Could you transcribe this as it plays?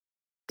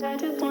I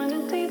just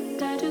wanna see,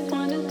 I just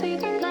wanna see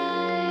the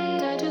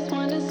light. I just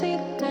wanna see,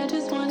 I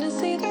just wanna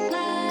see the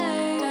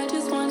light. I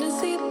just wanna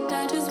see,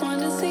 I just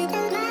wanna see the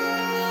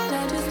light.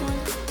 I just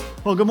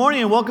wanna. Well, good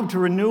morning and welcome to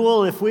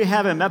Renewal. If we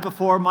haven't met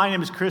before, my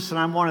name is Chris and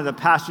I'm one of the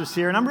pastors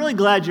here. And I'm really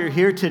glad you're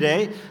here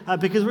today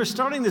because we're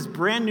starting this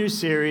brand new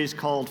series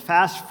called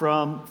Fast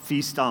From,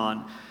 Feast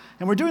On.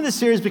 And we're doing this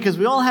series because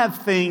we all have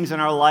things in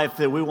our life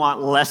that we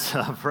want less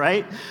of,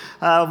 right?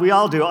 We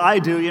all do. I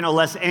do.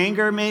 Less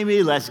anger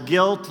maybe, less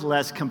guilt,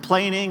 less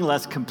complaining,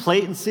 less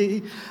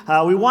complacency.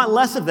 We want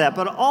less of that.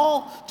 But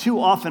all too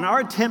often,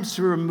 our attempts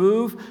to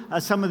remove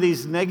some of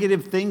these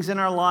negative things in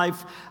our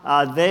life,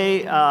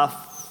 they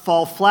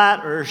fall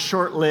flat or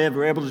short-lived.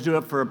 We're able to do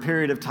it for a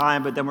period of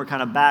time, but then we're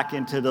kind of back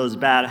into those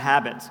bad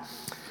habits.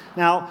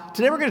 Now,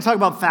 today we're going to talk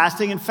about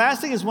fasting, and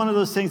fasting is one of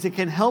those things that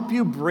can help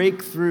you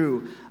break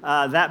through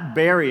that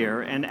barrier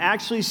and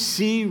actually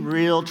see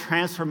real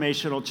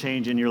transformational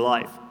change in your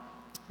life.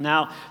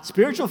 Now,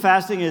 spiritual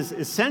fasting is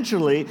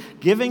essentially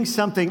giving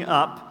something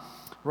up,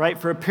 right,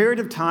 for a period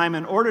of time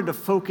in order to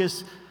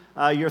focus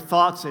your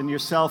thoughts and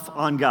yourself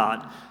on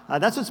God.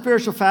 That's what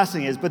spiritual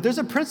fasting is, but there's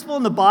a principle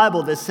in the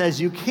Bible that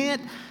says you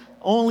can't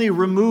only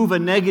remove a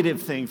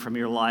negative thing from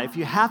your life,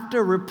 you have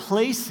to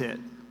replace it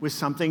with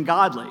something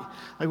godly.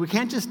 Like we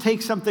can't just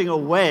take something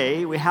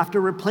away, we have to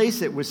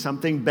replace it with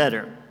something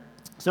better.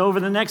 So over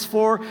the next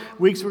 4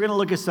 weeks, we're going to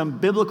look at some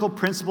biblical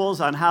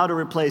principles on how to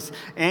replace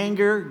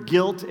anger,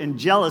 guilt, and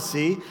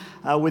jealousy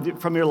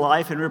from your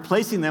life and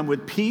replacing them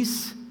with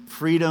peace,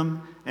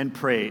 freedom, and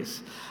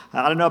praise.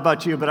 I don't know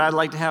about you, but I'd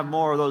like to have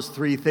more of those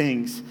three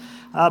things.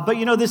 But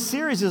this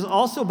series is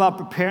also about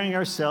preparing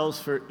ourselves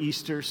for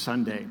Easter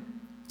Sunday.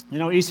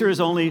 Easter is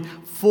only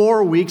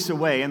 4 weeks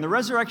away, and the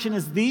resurrection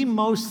is the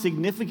most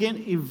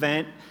significant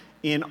event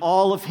in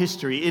all of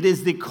history. It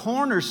is the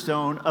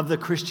cornerstone of the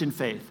Christian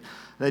faith,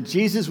 that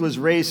Jesus was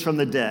raised from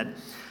the dead.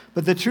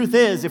 But the truth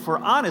is, if we're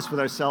honest with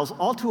ourselves,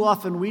 all too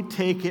often we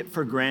take it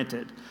for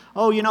granted.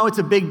 Oh, it's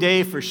a big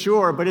day for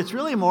sure, but it's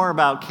really more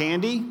about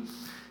candy,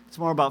 it's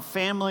more about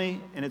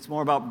family, and it's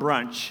more about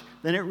brunch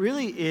than it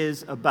really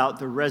is about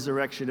the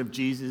resurrection of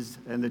Jesus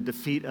and the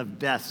defeat of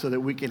death so that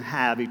we can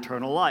have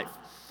eternal life.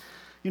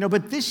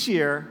 But this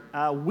year,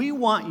 we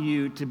want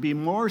you to be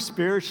more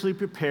spiritually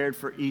prepared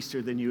for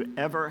Easter than you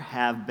ever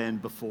have been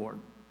before,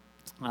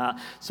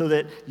 so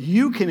that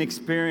you can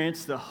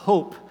experience the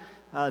hope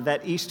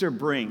that Easter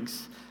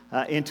brings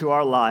into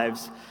our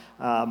lives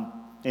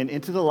and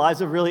into the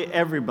lives of really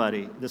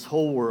everybody, this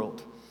whole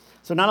world.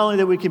 So not only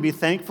that we can be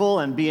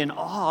thankful and be in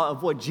awe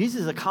of what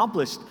Jesus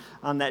accomplished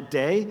on that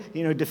day,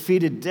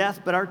 defeated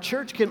death, but our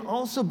church can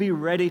also be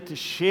ready to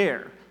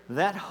share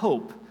that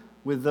hope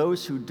with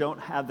those who don't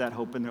have that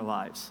hope in their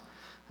lives,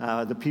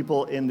 the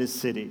people in this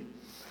city.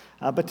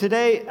 But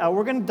today,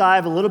 we're going to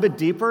dive a little bit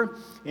deeper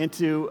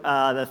into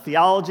the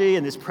theology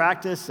and this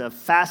practice of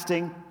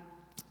fasting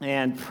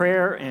and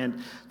prayer.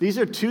 And these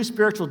are two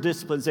spiritual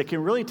disciplines that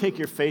can really take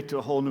your faith to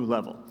a whole new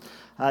level.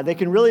 They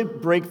can really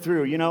break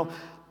through.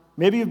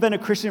 Maybe you've been a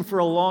Christian for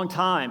a long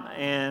time,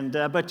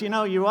 but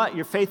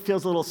your faith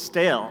feels a little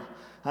stale.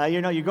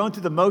 You're going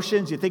through the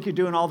motions, you think you're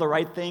doing all the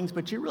right things,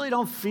 but you really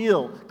don't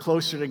feel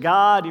closer to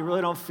God, you really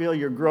don't feel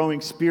you're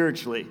growing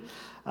spiritually,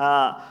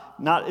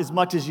 not as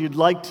much as you'd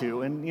like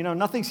to, and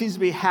nothing seems to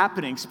be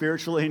happening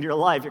spiritually in your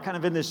life. You're kind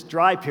of in this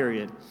dry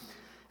period.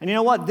 And you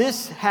know what?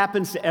 This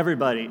happens to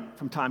everybody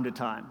from time to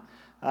time.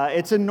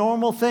 It's a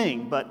normal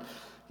thing, but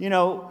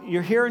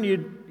you're here and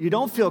you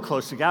don't feel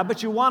close to God,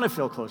 but you want to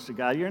feel close to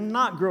God. You're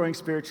not growing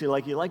spiritually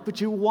like you like, but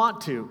you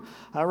want to,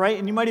 all right?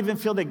 And you might even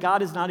feel that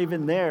God is not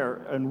even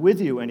there and with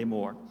you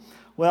anymore.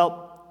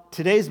 Well,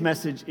 today's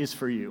message is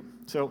for you.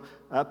 So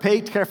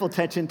pay careful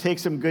attention, take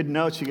some good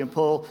notes. You can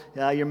pull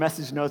your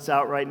message notes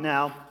out right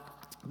now.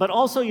 But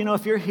also,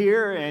 if you're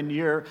here and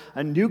you're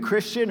a new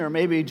Christian or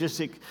maybe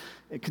just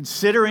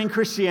considering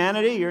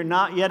Christianity, you're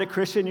not yet a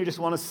Christian, you just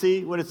want to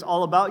see what it's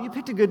all about, you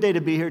picked a good day to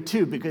be here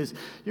too, because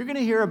you're going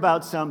to hear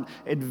about some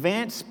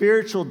advanced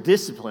spiritual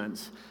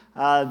disciplines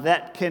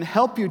that can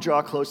help you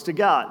draw close to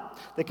God,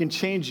 that can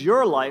change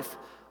your life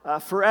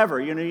forever.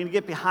 You're going to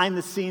get behind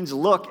the scenes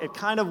look at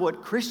kind of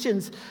what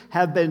Christians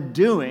have been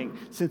doing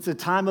since the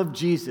time of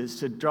Jesus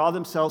to draw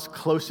themselves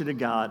closer to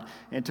God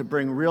and to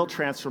bring real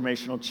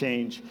transformational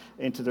change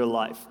into their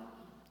life.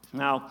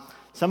 Now,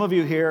 some of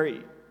you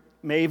here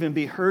may even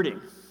be hurting,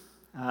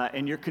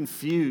 and you're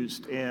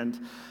confused, and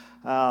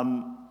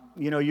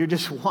you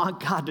just want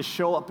God to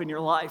show up in your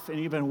life, and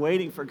you've been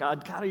waiting for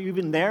God. God, are you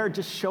even there?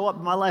 Just show up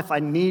in my life. I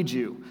need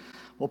you.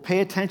 Well, pay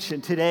attention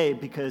today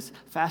because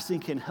fasting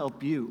can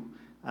help you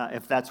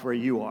if that's where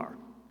you are.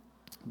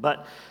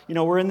 But,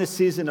 we're in this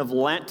season of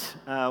Lent,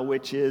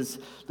 which is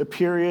the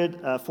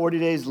period, 40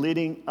 days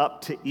leading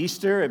up to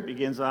Easter. It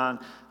begins on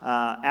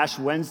Ash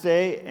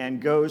Wednesday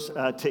and goes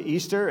to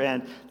Easter.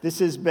 And this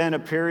has been a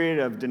period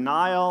of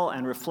denial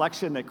and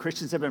reflection that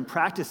Christians have been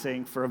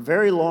practicing for a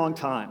very long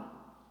time.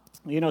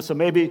 So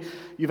maybe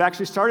you've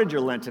actually started your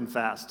Lenten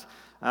fast.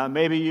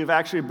 Maybe you've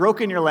actually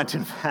broken your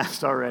Lenten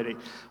fast already.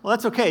 Well,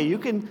 that's okay. You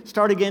can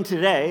start again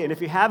today. And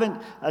if you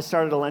haven't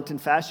started a Lenten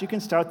fast, you can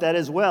start that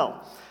as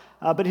well.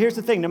 But here's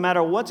the thing. No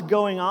matter what's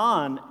going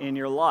on in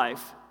your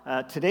life,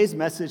 today's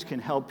message can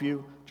help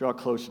you draw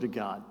closer to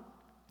God.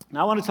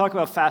 Now, I want to talk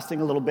about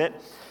fasting a little bit.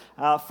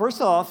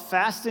 First off,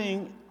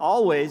 fasting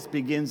always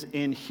begins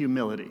in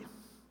humility.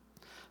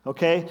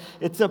 Okay?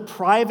 It's a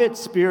private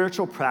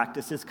spiritual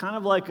practice. It's kind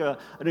of like an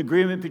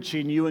agreement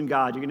between you and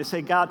God. You're going to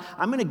say, God,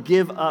 I'm going to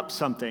give up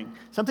something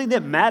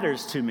that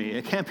matters to me.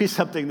 It can't be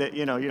something that,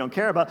 you don't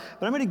care about,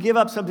 but I'm going to give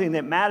up something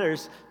that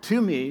matters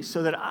to me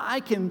so that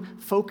I can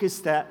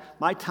focus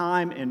my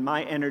time and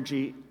my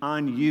energy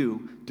on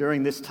you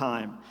during this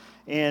time.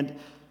 And,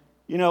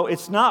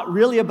 it's not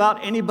really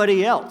about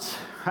anybody else,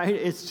 right?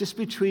 It's just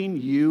between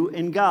you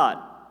and God.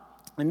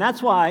 And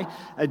that's why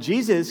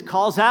Jesus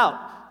calls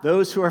out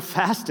those who are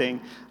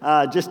fasting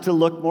just to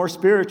look more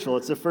spiritual.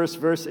 It's the first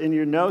verse in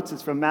your notes.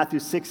 It's from Matthew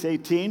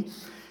 6:18.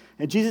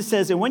 And Jesus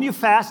says, "And when you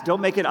fast,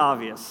 don't make it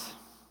obvious,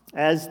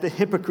 as the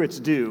hypocrites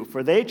do,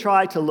 for they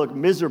try to look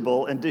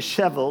miserable and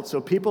disheveled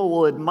so people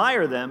will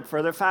admire them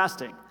for their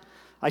fasting.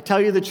 I tell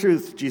you the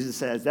truth," Jesus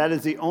says, "that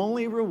is the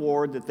only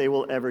reward that they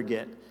will ever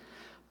get.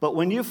 But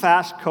when you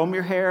fast, comb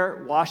your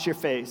hair, wash your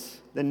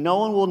face. Then no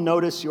one will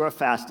notice you are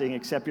fasting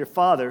except your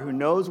Father who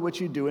knows what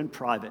you do in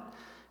private.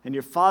 And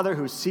your Father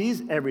who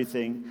sees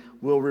everything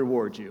will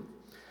reward you."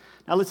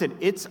 Now listen,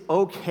 it's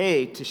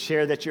okay to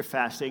share that you're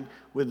fasting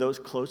with those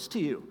close to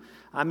you.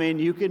 I mean,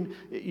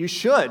 you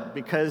should,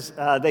 because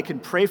they can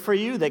pray for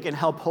you. They can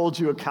help hold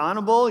you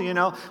accountable.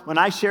 When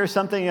I share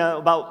something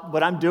about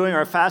what I'm doing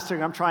or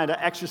fasting, I'm trying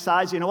to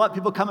exercise. You know what?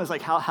 People come and it's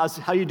like,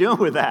 how you doing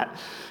with that?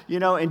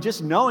 And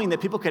just knowing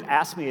that people could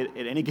ask me at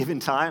any given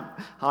time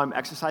how I'm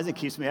exercising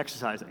keeps me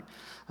exercising.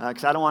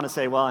 Because I don't want to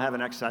say, well, I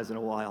haven't exercised in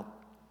a while.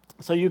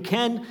 So you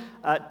can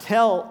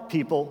tell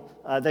people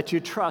that you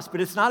trust,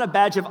 but it's not a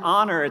badge of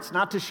honor. It's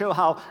not to show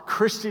how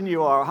Christian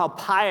you are, or how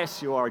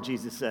pious you are,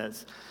 Jesus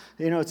says.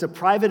 It's a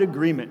private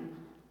agreement.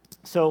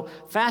 So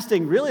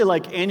fasting, really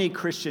like any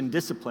Christian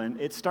discipline,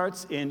 it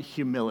starts in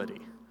humility.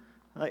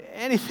 Like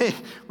anything,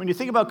 when you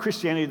think about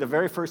Christianity, the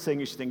very first thing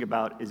you should think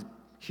about is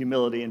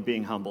humility and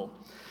being humble.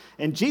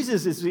 And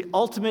Jesus is the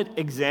ultimate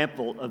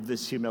example of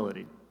this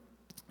humility.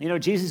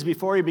 Jesus,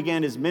 before he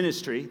began his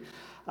ministry,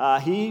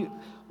 he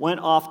went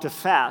off to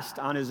fast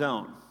on his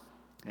own.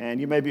 And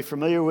you may be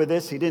familiar with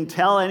this. He didn't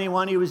tell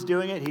anyone he was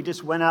doing it. He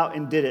just went out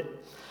and did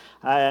it.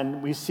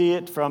 And we see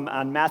it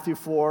on Matthew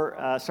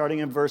 4, starting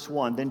in verse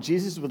 1. Then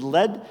Jesus was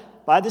led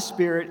by the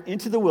Spirit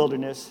into the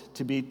wilderness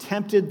to be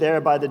tempted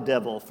there by the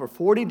devil. For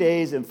 40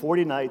 days and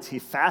 40 nights he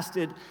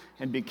fasted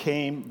and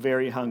became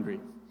very hungry.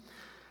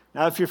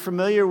 Now, if you're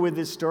familiar with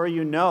this story,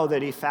 you know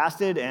that he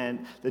fasted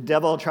and the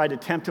devil tried to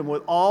tempt him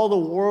with all the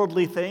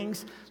worldly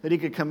things that he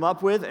could come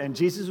up with, and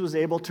Jesus was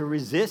able to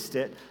resist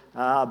it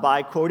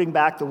by quoting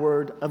back the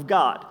word of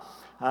God.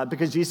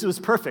 Because Jesus was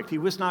perfect. He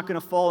was not going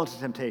to fall into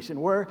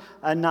temptation. We're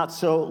not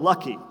so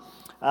lucky.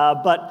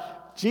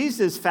 But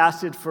Jesus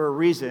fasted for a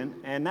reason,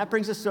 and that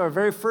brings us to our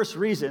very first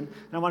reason,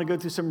 and I want to go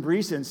through some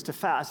reasons to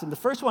fast. And the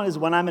first one is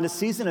when I'm in a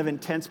season of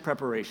intense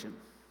preparation.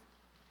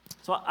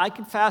 So I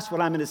can fast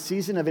when I'm in a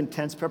season of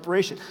intense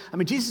preparation. I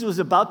mean, Jesus was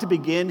about to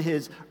begin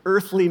his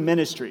earthly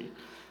ministry.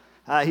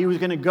 He was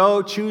going to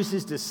go choose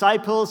his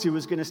disciples. He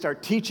was going to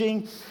start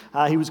teaching.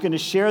 He was going to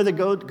share the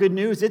good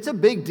news. It's a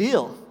big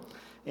deal.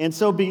 And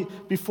so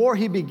before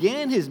he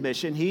began his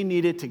mission, he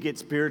needed to get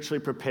spiritually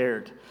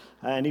prepared.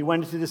 And he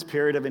went into this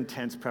period of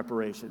intense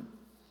preparation.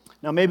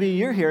 Now, maybe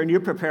you're here and you're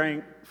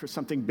preparing for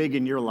something big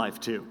in your life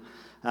too.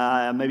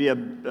 Maybe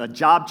a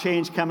job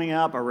change coming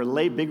up,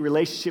 a big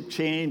relationship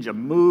change, a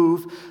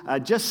move.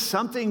 Just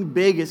something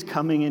big is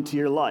coming into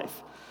your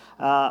life.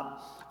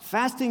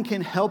 Fasting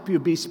can help you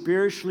be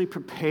spiritually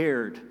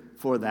prepared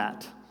for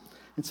that.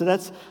 And so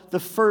that's the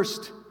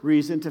first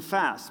reason to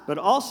fast. But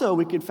also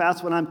we can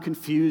fast when I'm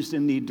confused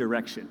and need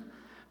direction.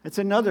 It's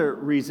another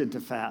reason to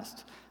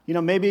fast.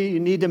 Maybe you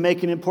need to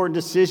make an important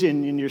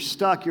decision and you're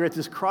stuck. You're at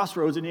this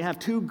crossroads and you have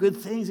two good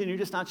things and you're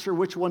just not sure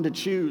which one to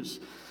choose.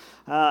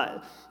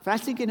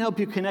 Fasting can help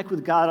you connect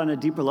with God on a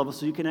deeper level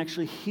so you can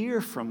actually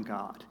hear from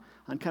God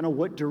on kind of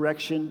what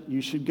direction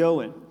you should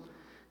go in.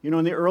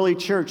 In the early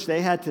church,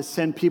 they had to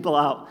send people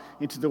out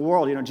into the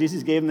world.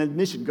 Jesus gave them the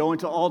mission, go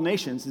into all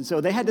nations. And so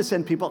they had to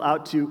send people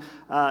out to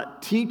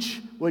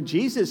teach what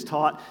Jesus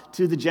taught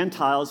to the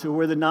Gentiles who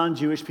were the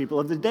non-Jewish people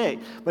of the day.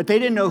 But they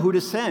didn't know who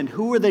to send.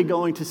 Who were they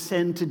going to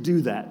send to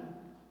do that?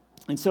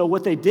 And so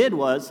what they did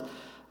was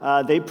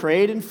they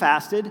prayed and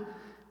fasted,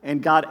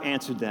 and God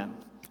answered them.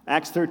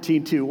 Acts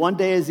 13:2. One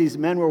day as these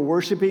men were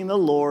worshiping the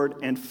Lord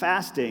and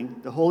fasting,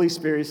 the Holy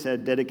Spirit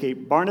said,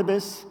 "Dedicate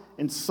Barnabas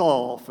and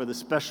Saul for the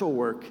special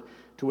work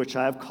to which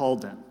I have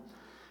called them."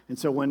 And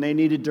so when they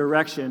needed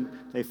direction,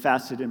 they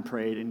fasted and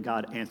prayed, and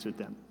God answered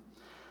them.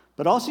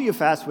 But also you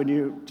fast when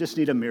you just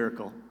need a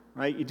miracle,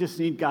 right? You just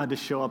need God to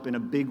show up in a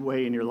big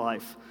way in your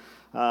life.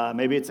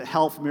 Maybe it's a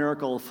health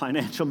miracle, a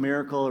financial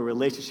miracle, a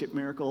relationship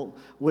miracle,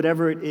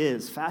 whatever it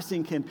is.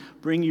 Fasting can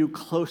bring you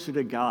closer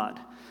to God.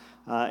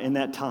 in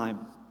that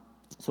time.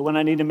 So when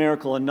I need a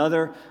miracle,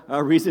 another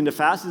reason to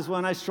fast is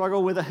when I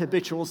struggle with a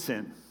habitual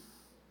sin.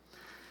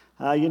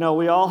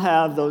 We all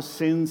have those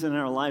sins in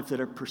our life that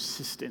are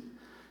persistent.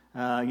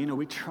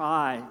 We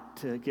try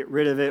to get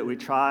rid of it. We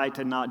try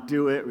to not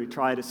do it. We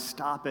try to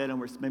stop it, and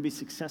we're maybe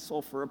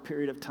successful for a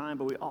period of time,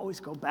 but we always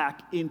go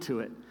back into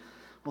it.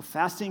 Well,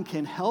 fasting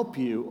can help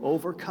you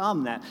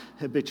overcome that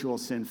habitual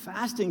sin.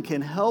 Fasting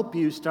can help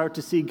you start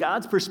to see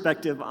God's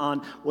perspective on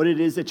what it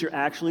is that you're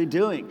actually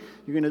doing.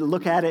 You're going to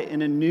look at it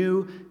in a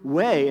new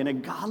way, in a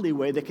godly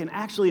way that can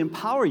actually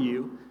empower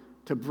you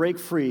to break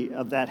free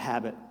of that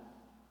habit.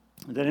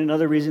 And then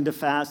another reason to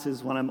fast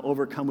is when I'm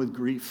overcome with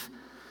grief.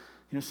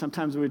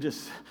 Sometimes we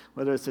just,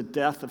 whether it's a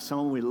death of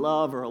someone we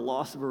love or a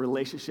loss of a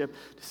relationship,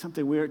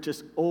 something we're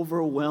just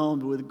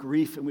overwhelmed with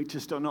grief and we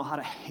just don't know how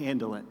to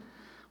handle it.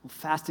 Well,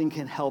 fasting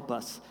can help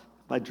us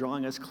by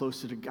drawing us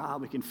closer to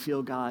God. We can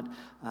feel God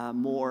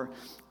more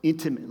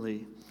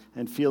intimately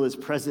and feel His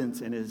presence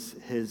and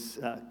His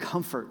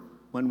comfort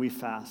when we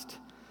fast.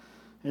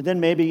 And then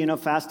maybe,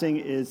 fasting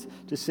is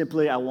just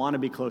simply, I want to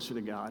be closer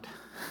to God.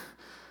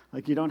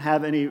 Like you don't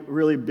have any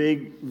really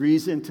big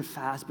reason to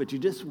fast, but you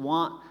just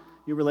want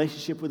your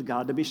relationship with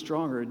God to be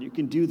stronger, and you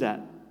can do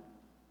that.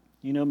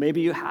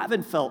 Maybe you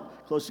haven't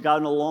felt close to God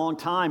in a long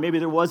time. Maybe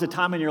there was a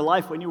time in your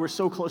life when you were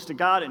so close to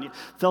God and you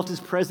felt His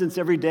presence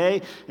every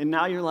day, and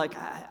now you're like,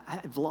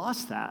 I've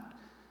lost that.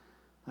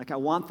 Like, I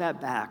want that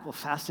back. Well,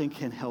 fasting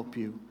can help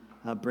you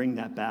bring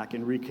that back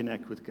and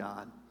reconnect with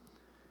God.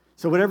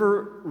 So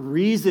whatever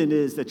reason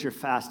is that you're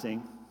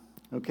fasting,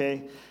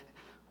 okay,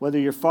 whether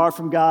you're far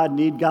from God,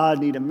 need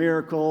a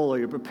miracle, or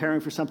you're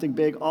preparing for something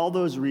big, all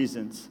those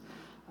reasons,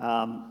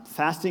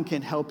 fasting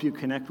can help you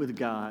connect with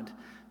God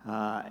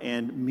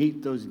and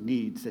meet those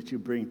needs that you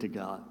bring to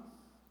God.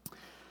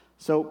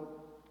 So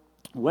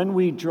when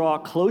we draw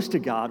close to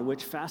God,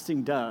 which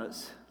fasting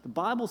does, the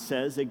Bible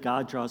says that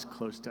God draws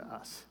close to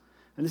us.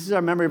 And this is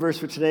our memory verse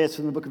for today. It's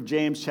from the book of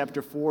James,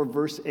 chapter 4,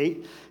 verse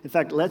 8. In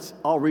fact, let's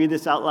all read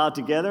this out loud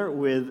together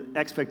with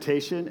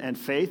expectation and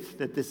faith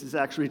that this is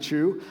actually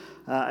true.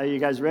 Are you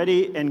guys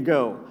ready? And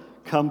go.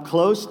 Come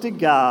close to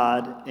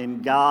God,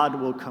 and God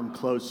will come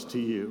close to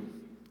you.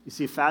 You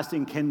see,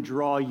 fasting can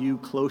draw you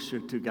closer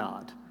to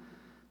God,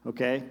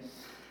 okay?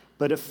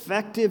 But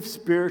effective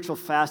spiritual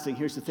fasting,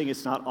 here's the thing,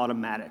 it's not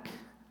automatic.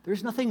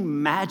 There's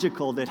nothing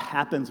magical that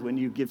happens when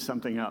you give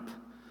something up,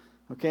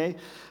 okay?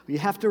 You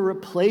have to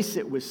replace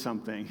it with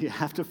something. You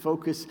have to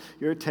focus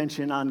your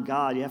attention on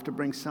God. You have to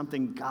bring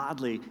something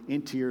godly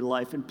into your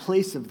life in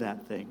place of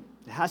that thing.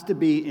 It has to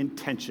be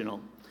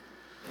intentional.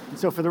 And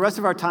so for the rest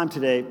of our time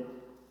today,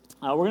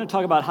 we're going to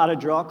talk about how to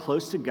draw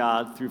close to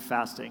God through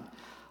fasting.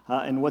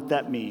 And what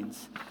that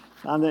means.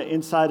 On the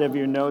inside of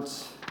your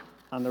notes,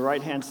 on the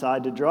right-hand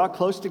side, to draw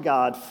close to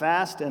God,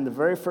 fast, and the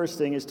very first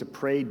thing is to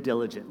pray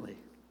diligently.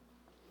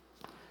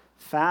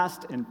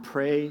 Fast and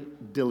pray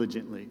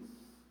diligently.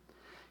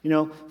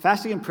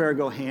 Fasting and prayer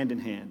go hand in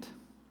hand.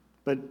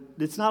 But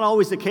it's not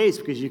always the case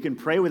because you can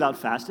pray without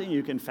fasting,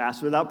 you can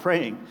fast without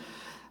praying.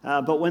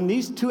 But when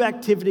these two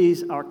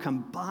activities are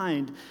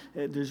combined,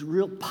 there's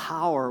real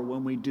power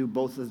when we do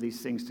both of these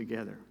things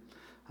together.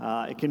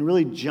 It can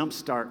really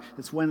jumpstart.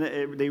 It's when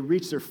they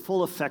reach their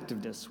full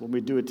effectiveness when we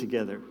do it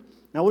together.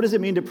 Now, what does it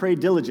mean to pray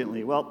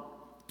diligently? Well,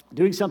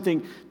 doing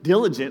something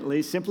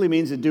diligently simply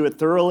means to do it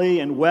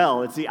thoroughly and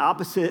well. It's the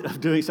opposite of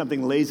doing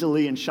something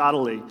lazily and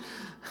shoddily.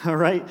 All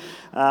right?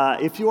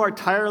 If you are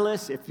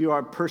tireless, if you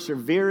are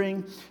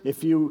persevering,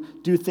 if you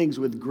do things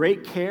with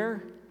great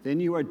care, then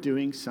you are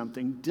doing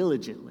something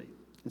diligently.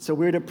 And so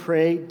we're to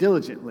pray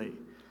diligently.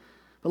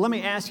 But let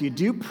me ask you,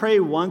 do you pray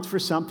once for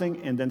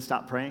something and then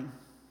stop praying?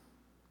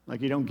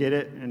 Like you don't get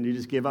it and you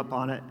just give up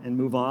on it and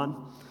move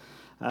on?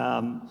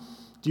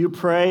 Do you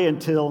pray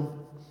until,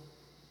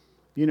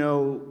 do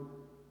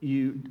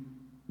you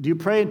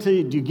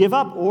give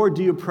up, or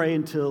do you pray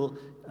until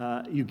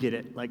you get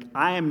it? Like,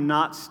 I am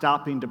not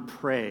stopping to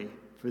pray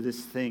for this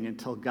thing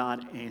until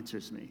God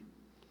answers me.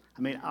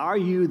 I mean, are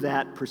you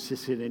that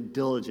persistent and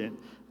diligent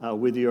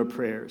with your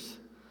prayers?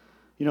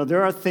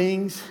 There are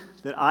things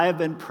that I have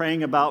been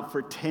praying about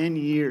for 10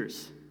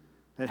 years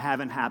that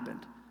haven't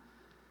happened.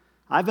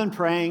 I've been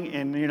praying,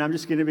 and I'm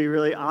just going to be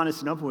really honest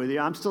and open with you,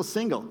 I'm still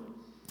single.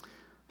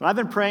 But I've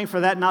been praying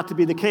for that not to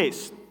be the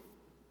case.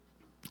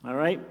 All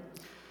right?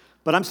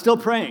 But I'm still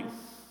praying.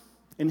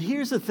 And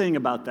here's the thing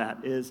about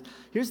that is,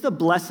 here's the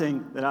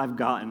blessing that I've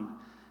gotten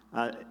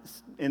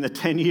in the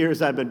 10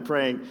 years I've been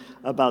praying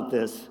about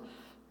this.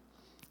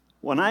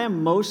 When I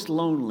am most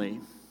lonely,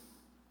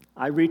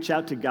 I reach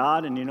out to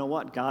God, and you know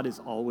what? God is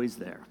always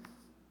there.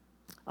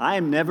 I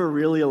am never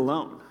really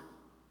alone.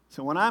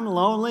 So when I'm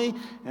lonely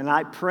and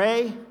I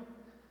pray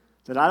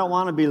that I don't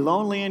want to be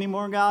lonely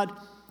anymore, God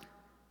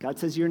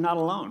says, you're not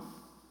alone.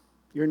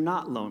 You're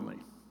not lonely.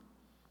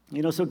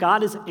 So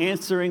God is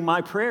answering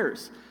my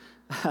prayers.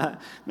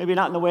 Maybe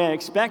not in the way I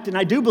expect. And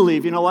I do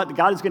believe,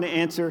 God is going to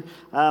answer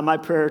my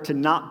prayer to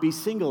not be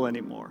single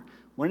anymore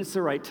when it's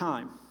the right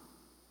time.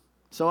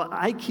 So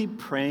I keep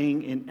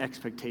praying in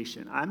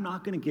expectation. I'm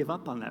not going to give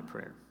up on that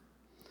prayer.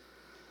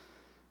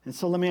 And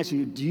so let me ask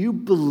you, do you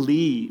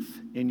believe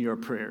in your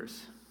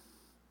prayers?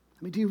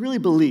 I mean, do you really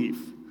believe?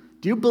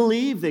 Do you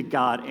believe that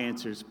God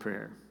answers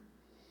prayer?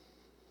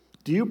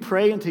 Do you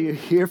pray until you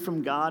hear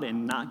from God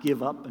and not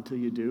give up until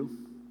you do?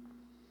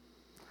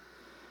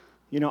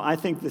 I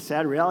think the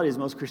sad reality is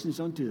most Christians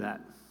don't do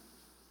that.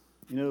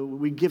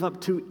 We give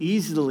up too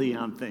easily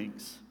on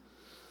things.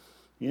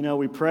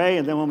 We pray,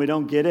 and then when we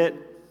don't get it,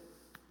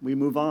 we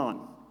move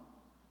on.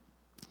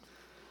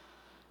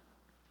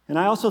 And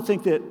I also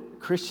think that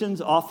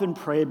Christians often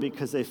pray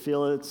because they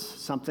feel it's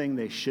something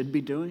they should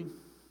be doing.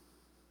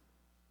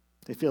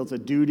 They feel it's a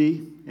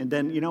duty. And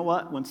then, you know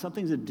what? When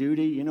something's a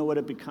duty, you know what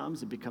it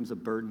becomes? It becomes a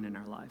burden in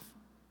our life.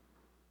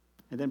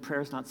 And then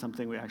prayer is not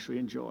something we actually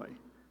enjoy.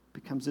 It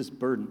becomes this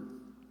burden.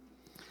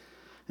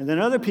 And then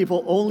other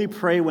people only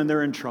pray when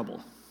they're in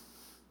trouble.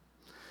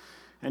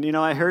 And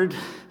I heard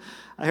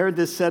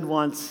this said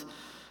once,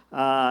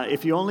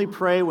 if you only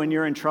pray when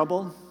you're in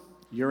trouble,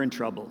 you're in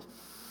trouble.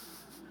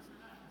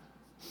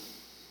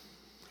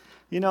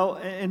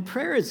 And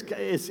prayer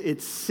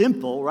it's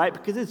simple, right?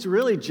 Because it's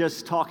really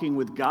just talking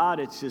with God.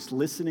 It's just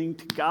listening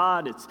to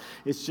God.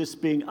 It's just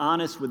being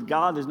honest with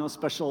God. There's no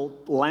special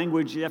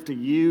language you have to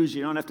use.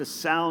 You don't have to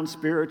sound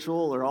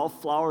spiritual or all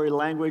flowery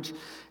language.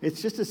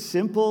 It's just a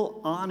simple,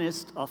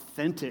 honest,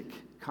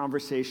 authentic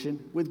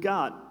conversation with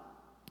God.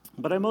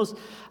 But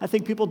I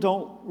think people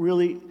don't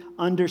really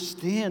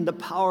understand the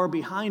power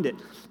behind it,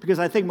 because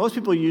I think most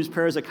people use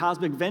prayer as a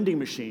cosmic vending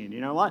machine.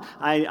 You know what?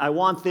 I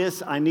want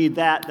this, I need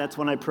that, that's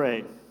when I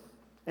pray.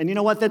 And you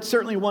know what? That's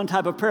certainly one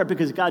type of prayer,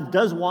 because God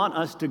does want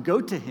us to go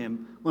to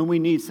Him when we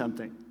need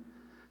something.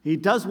 He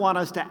does want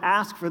us to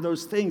ask for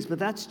those things, but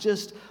that's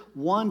just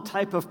one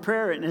type of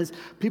prayer. And as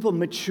people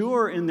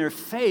mature in their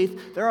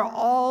faith, there are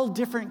all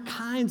different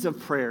kinds of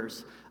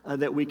prayers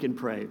that we can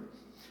pray.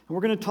 And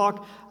we're going to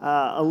talk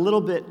a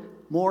little bit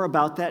more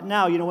about that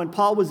now. When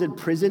Paul was in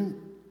prison,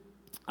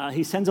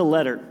 he sends a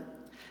letter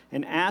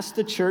and asks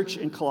the church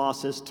in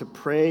Colossus to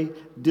pray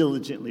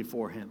diligently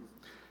for him.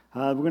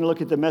 We're going to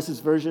look at the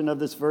Message version of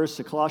this verse,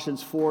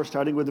 Colossians 4,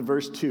 starting with the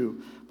verse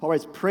 2. Paul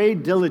writes, "Pray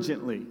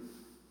diligently.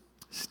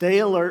 Stay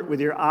alert with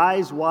your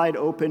eyes wide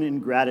open in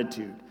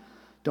gratitude.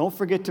 Don't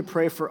forget to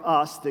pray for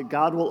us that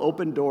God will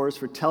open doors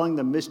for telling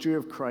the mystery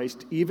of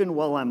Christ, even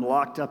while I'm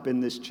locked up in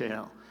this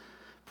jail.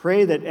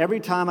 Pray that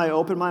every time I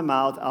open my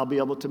mouth, I'll be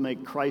able to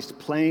make Christ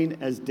plain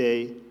as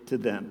day to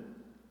them."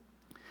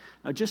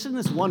 Now, just in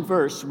this one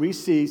verse, we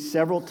see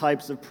several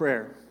types of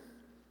prayer.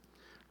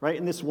 Right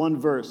in this one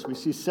verse, we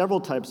see several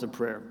types of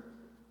prayer.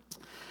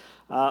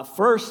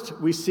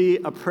 First, we see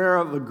a prayer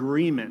of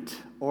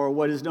agreement, or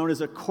what is known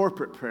as a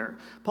corporate prayer.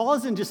 Paul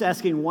isn't just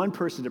asking one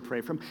person to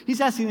pray for him. He's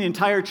asking the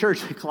entire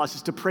church in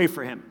Colossus to pray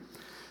for him.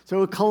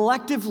 So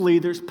collectively,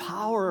 there's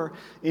power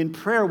in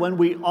prayer when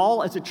we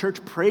all as a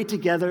church pray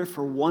together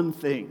for one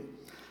thing.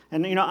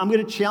 And, I'm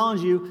going to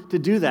challenge you to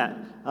do that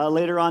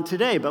later on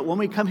today. But when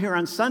we come here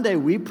on Sunday,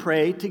 we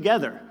pray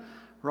together,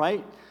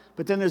 right?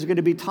 But then there's going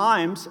to be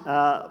times,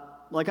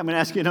 like I'm going to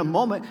ask you in a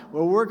moment,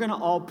 where we're going to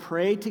all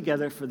pray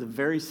together for the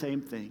very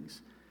same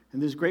things.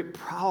 And there's great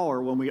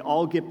power when we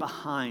all get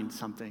behind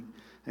something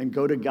and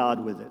go to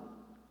God with it.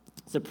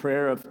 It's a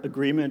prayer of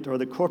agreement, or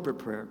the corporate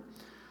prayer.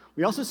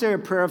 We also say a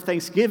prayer of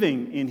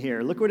thanksgiving in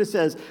here. Look what it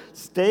says.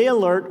 Stay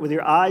alert with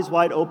your eyes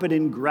wide open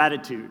in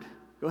gratitude.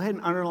 Go ahead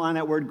and underline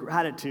that word,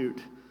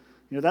 gratitude.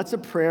 That's a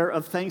prayer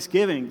of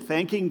thanksgiving,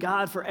 thanking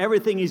God for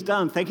everything He's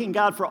done, thanking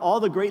God for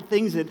all the great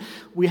things that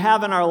we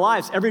have in our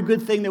lives. Every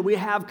good thing that we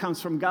have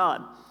comes from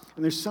God.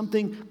 And there's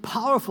something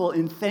powerful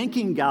in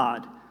thanking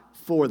God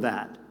for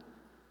that.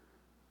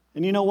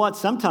 And you know what?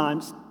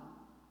 Sometimes,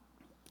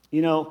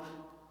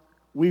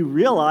 we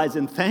realize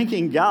in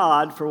thanking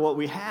God for what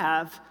we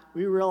have,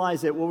 we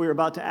realize that what we were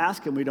about to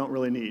ask Him we don't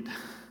really need,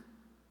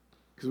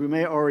 because we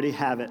may already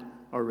have it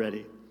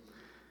already.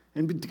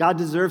 And God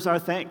deserves our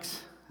thanks.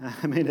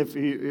 I mean, if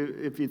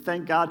you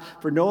thank God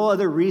for no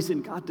other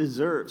reason, God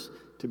deserves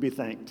to be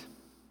thanked.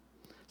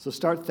 So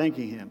start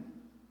thanking Him.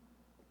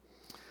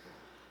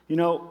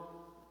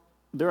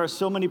 There are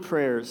so many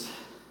prayers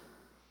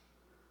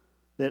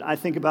that I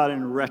think about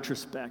in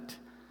retrospect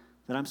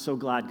that I'm so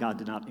glad God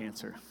did not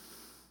answer.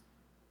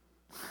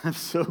 I'm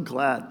so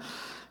glad.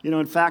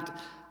 In fact,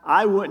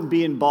 I wouldn't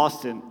be in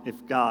Boston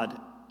if God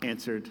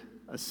answered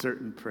a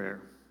certain prayer.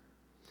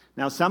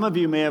 Now, some of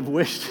you may have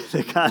wished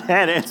that God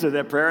had answered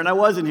that prayer and I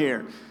wasn't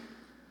here.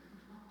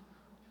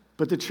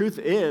 But the truth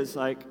is,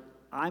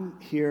 I'm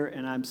here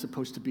and I'm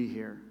supposed to be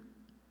here.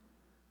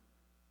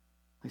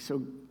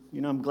 So,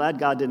 I'm glad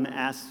God didn't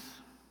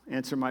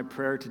answer my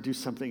prayer to do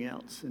something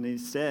else. And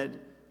instead,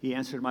 He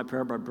answered my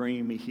prayer by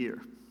bringing me here.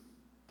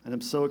 And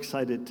I'm so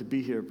excited to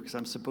be here because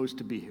I'm supposed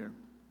to be here.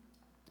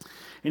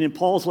 And in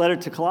Paul's letter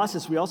to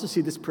Colossus, we also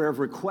see this prayer of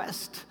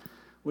request,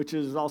 which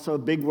is also a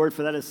big word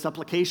for that is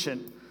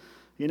supplication.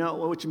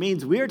 Which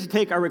means we are to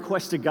take our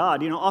request to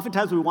God.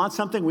 Oftentimes we want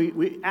something,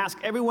 we ask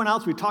everyone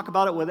else, we talk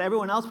about it with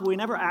everyone else, but we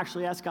never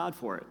actually ask God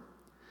for it.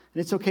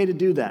 And it's okay to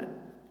do that.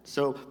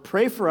 So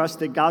pray for us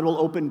that God will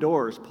open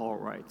doors, Paul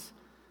writes.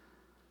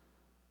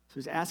 So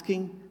he's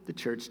asking the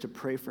church to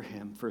pray for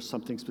him for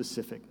something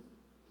specific.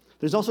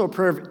 There's also a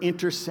prayer of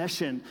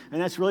intercession,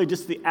 and that's really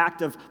just the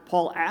act of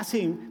Paul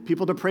asking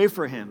people to pray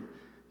for him.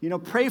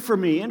 Pray for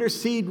me,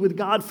 intercede with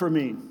God for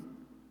me.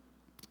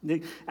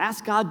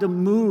 Ask God to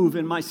move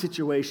in my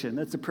situation.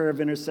 That's a prayer of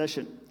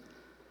intercession.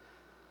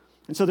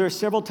 And so there are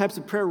several types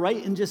of prayer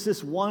right in just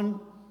this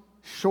one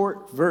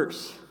short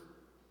verse.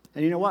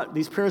 And you know what?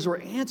 These prayers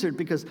were answered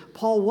because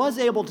Paul was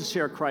able to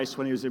share Christ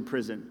when he was in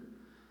prison.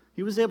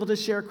 He was able to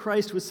share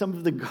Christ with some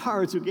of the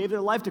guards who gave their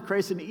life to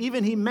Christ. And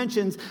even he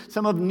mentions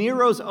some of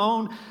Nero's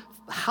own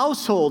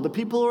household. The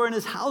people who were in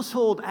his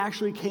household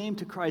actually came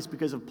to Christ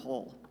because of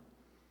Paul,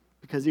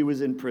 because he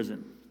was in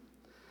prison.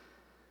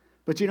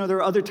 But there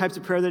are other types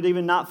of prayer that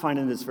even not find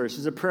in this verse.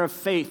 There's a prayer of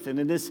faith. And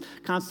in this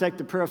context,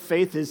 the prayer of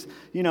faith is,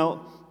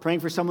 praying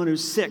for someone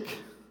who's sick,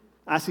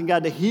 asking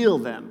God to heal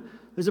them.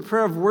 There's a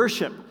prayer of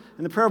worship.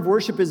 And the prayer of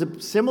worship is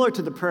similar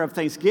to the prayer of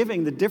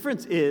thanksgiving. The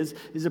difference is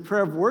the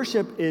prayer of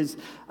worship is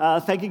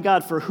thanking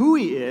God for who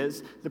he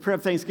is. The prayer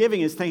of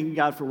thanksgiving is thanking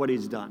God for what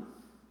he's done.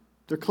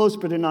 They're close,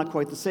 but they're not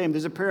quite the same.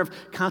 There's a prayer of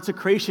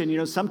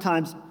consecration.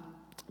 Sometimes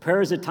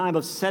prayer is a time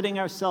of setting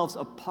ourselves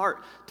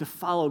apart to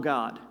follow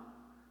God.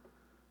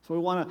 So we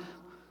want to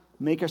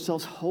make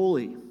ourselves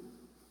holy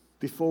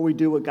before we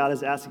do what God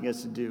is asking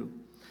us to do.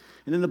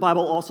 And then the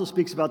Bible also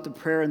speaks about the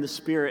prayer in the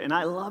Spirit. And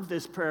I love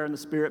this prayer in the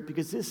Spirit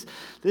because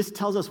this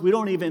tells us we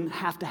don't even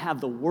have to have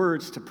the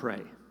words to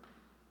pray.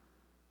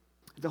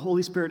 The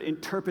Holy Spirit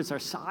interprets our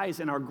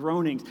sighs and our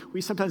groanings.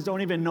 We sometimes don't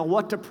even know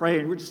what to pray,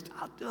 and we're just,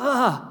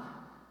 ugh.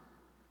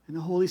 And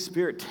the Holy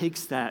Spirit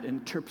takes that,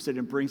 interprets it,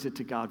 and brings it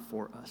to God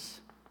for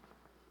us.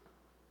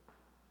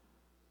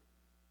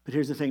 But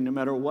here's the thing, no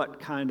matter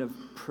what kind of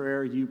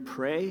prayer you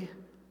pray,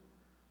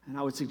 and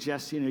I would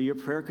suggest, your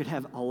prayer could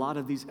have a lot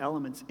of these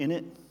elements in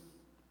it,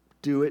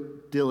 do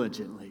it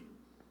diligently.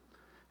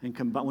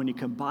 And when you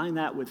combine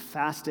that with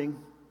fasting,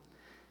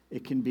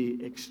 it can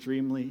be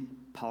extremely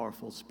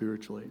powerful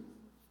spiritually.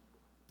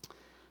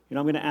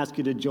 I'm going to ask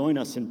you to join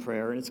us in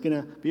prayer, and it's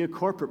going to be a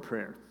corporate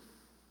prayer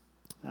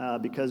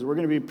because we're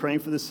going to be praying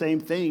for the same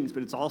things,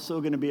 but it's also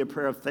going to be a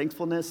prayer of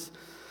thankfulness,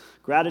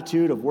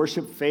 gratitude, of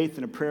worship, faith,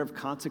 and a prayer of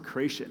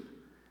consecration.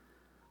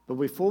 But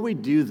before we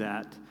do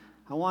that,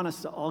 I want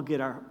us to all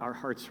get our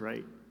hearts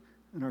right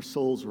and our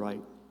souls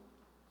right.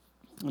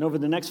 And over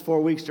the next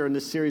 4 weeks during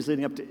this series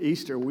leading up to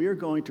Easter, we are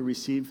going to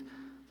receive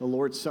the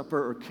Lord's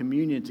Supper or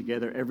communion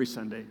together every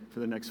Sunday for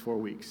the next 4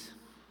 weeks.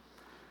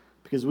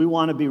 Because we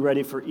want to be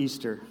ready for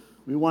Easter.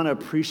 We want to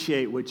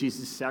appreciate what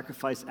Jesus'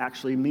 sacrifice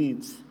actually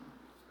means.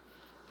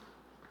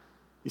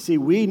 You see,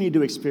 we need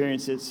to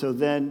experience it so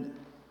then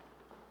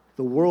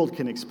the world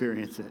can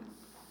experience it.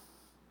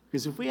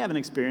 Because if we haven't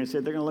experienced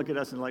it, they're going to look at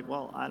us and like,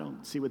 well, I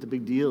don't see what the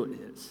big deal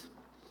is.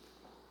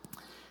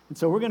 And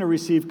so we're going to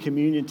receive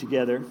communion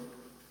together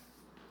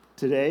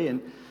today.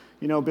 And,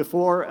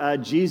 before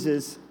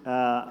Jesus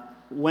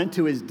went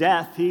to his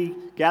death, he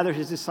gathered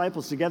his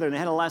disciples together and they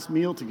had a last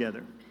meal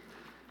together.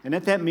 And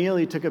at that meal,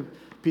 he took a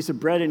piece of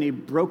bread and he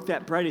broke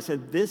that bread. He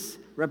said, "This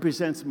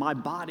represents my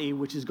body,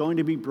 which is going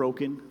to be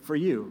broken for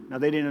you." Now,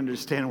 they didn't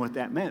understand what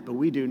that meant, but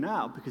we do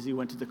now because he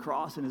went to the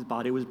cross and his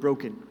body was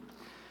broken.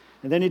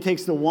 And then he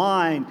takes the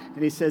wine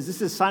and he says, "This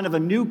is a sign of a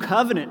new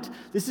covenant.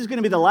 This is going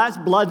to be the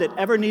last blood that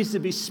ever needs to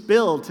be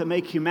spilled to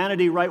make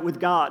humanity right with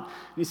God."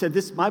 And he said,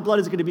 my blood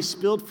is going to be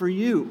spilled for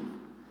you.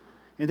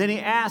 And then he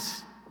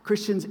asks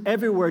Christians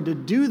everywhere to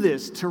do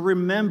this, to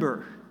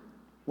remember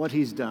what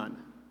he's done.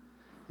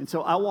 And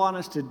so I want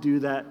us to do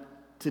that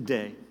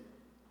today.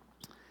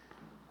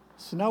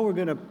 So now we're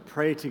going to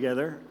pray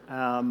together.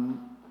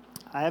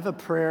 I have a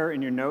prayer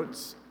in your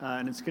notes,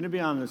 and it's going to be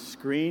on the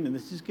screen, and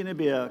this is going to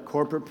be a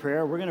corporate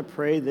prayer. We're going to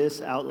pray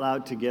this out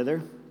loud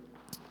together.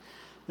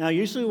 Now,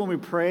 usually when we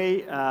pray,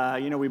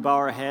 we bow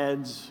our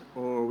heads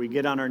or we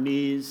get on our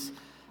knees.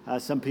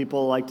 Some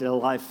people like to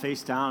lie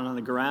face down on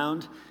the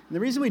ground. And the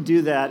reason we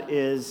do that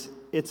is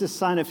it's a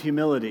sign of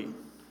humility.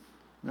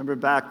 Remember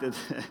back that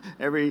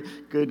every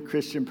good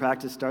Christian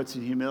practice starts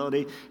in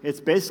humility.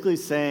 It's basically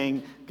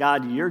saying,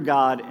 God, you're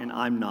God and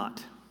I'm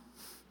not.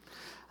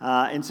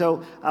 And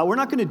so we're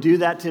not going to do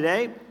that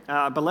today,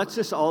 but let's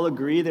just all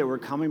agree that we're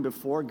coming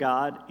before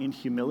God in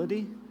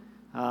humility,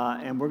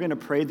 and we're going to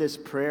pray this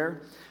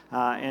prayer.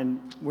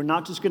 And we're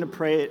not just going to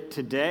pray it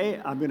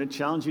today. I'm going to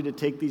challenge you to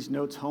take these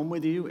notes home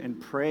with you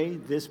and pray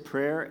this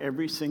prayer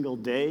every single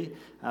day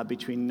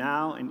between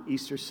now and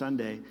Easter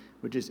Sunday,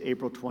 which is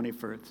April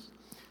 21st.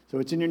 So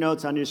it's in your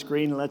notes on your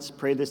screen. Let's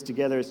pray this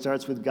together. It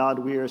starts with, God,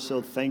 we are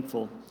so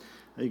thankful.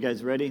 Are you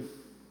guys ready?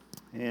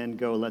 And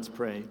go, let's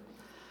pray.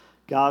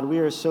 God, we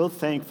are so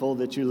thankful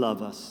that you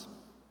love us,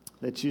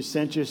 that you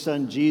sent your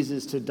son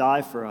Jesus to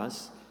die for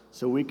us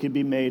so we could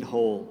be made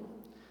whole.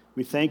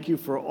 We thank you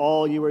for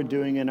all you are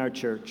doing in our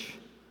church.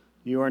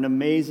 You are an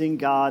amazing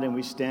God, and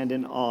we stand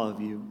in awe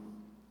of you.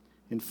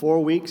 In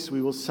 4 weeks,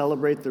 we will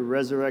celebrate the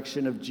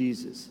resurrection of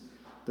Jesus,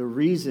 the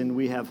reason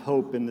we have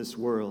hope in this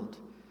world.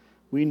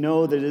 We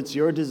know that it's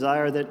your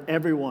desire that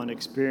everyone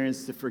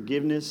experience the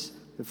forgiveness,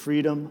 the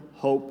freedom,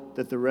 hope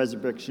that the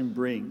resurrection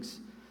brings.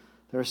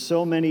 There are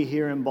so many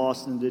here in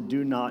Boston that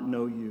do not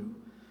know you.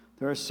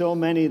 There are so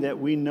many that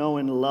we know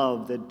and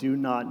love that do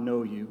not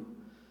know you.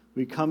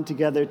 We come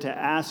together to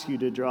ask you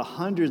to draw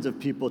hundreds of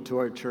people to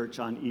our church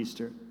on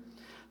Easter,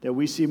 that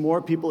we see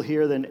more people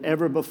here than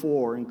ever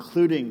before,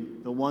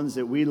 including the ones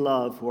that we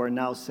love who are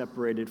now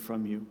separated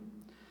from you.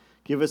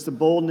 Give us the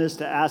boldness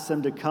to ask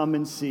them to come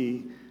and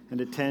see and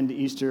attend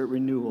Easter at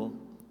Renewal.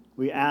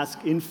 We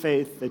ask in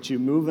faith that you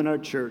move in our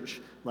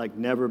church like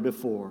never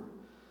before.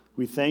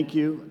 We thank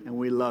you and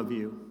we love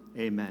you.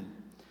 Amen.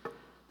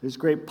 There's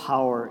great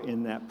power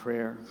in that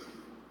prayer.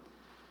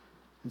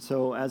 And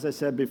so, as I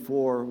said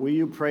before, will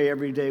you pray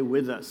every day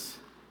with us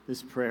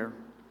this prayer?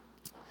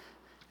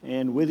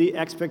 And with the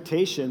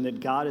expectation that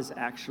God is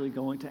actually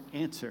going to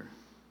answer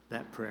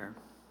that prayer.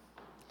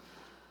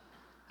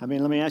 I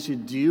mean, let me ask you,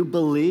 do you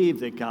believe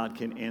that God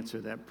can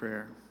answer that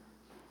prayer?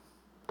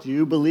 Do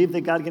you believe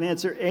that God can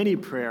answer any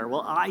prayer?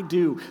 Well, I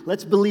do.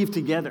 Let's believe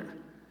together.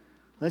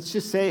 Let's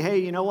just say, hey,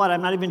 you know what?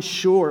 I'm not even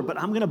sure, but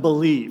I'm going to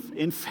believe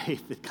in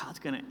faith that God's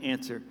going to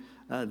answer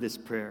this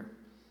prayer.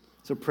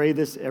 So pray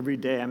this every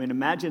day. I mean,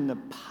 imagine the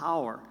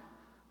power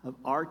of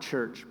our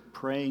church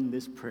praying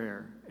this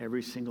prayer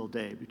every single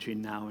day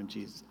between now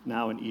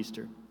and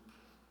Easter.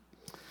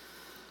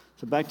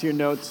 So back to your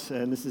notes,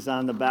 and this is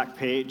on the back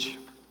page.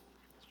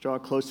 Let's draw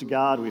close to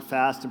God. We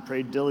fast and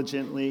pray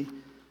diligently.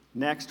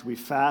 Next, we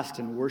fast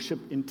and worship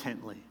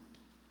intently.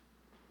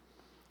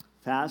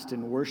 Fast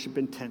and worship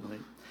intently.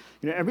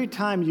 You know, every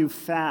time you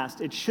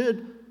fast, it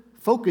should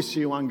focus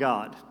you on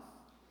God.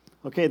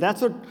 Okay,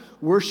 that's what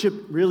worship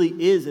really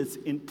is. It's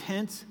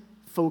intense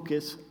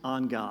focus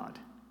on God.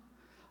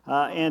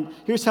 And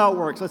here's how it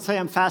works. Let's say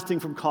I'm fasting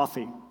from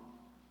coffee.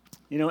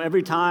 You know,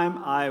 every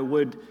time I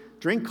would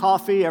drink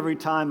coffee, every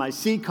time I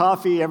see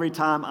coffee, every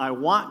time I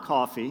want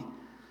coffee,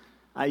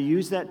 I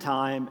use that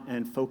time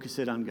and focus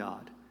it on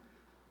God.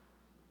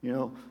 You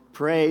know,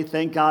 pray,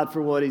 thank God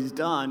for what He's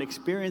done,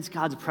 experience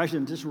God's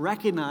presence, just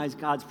recognize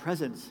God's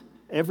presence.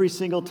 Every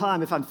single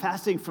time. If I'm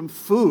fasting from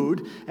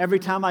food, every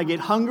time I get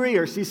hungry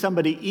or see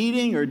somebody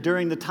eating or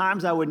during the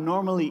times I would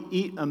normally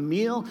eat a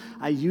meal,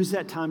 I use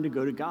that time to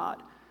go to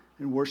God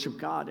and worship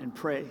God and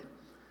pray.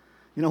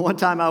 You know, one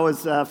time I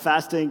was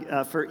fasting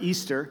for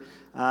Easter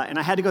and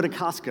I had to go to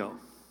Costco.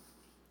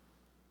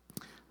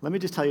 Let me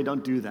just tell you,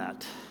 don't do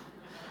that.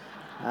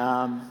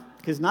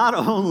 Because not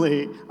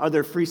only are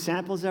there free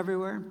samples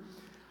everywhere,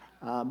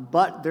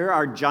 but there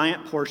are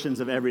giant portions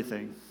of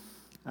everything.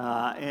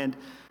 And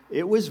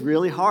it was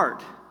really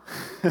hard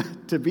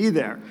to be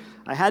there.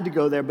 I had to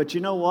go there, but you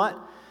know what?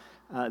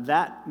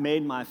 That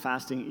made my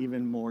fasting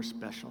even more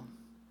special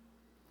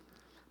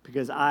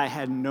because I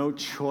had no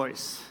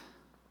choice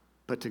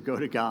but to go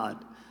to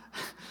God.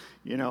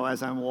 You know,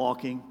 as I'm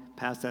walking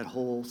past that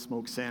whole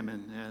smoked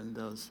salmon and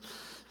those,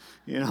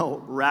 you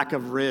know, rack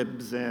of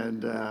ribs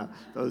and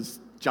those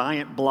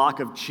giant block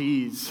of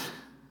cheese.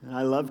 And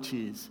I love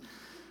cheese.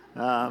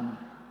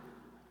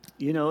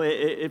 You know,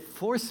 it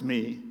forced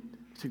me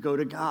to go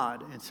to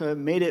God. And so it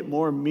made it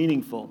more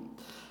meaningful.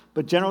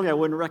 But generally, I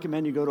wouldn't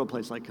recommend you go to a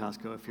place like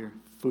Costco if you're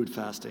food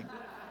fasting.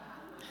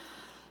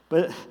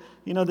 But,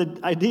 you know, the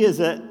idea is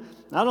that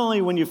not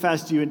only when you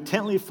fast do you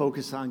intently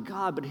focus on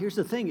God, but here's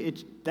the thing,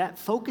 that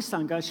focus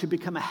on God should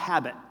become a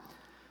habit.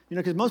 You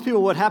know, because most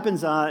people, what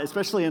happens,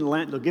 especially in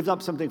Lent, they'll give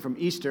up something from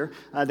Easter.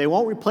 They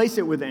won't replace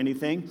it with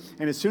anything.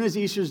 And as soon as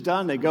Easter's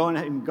done, they go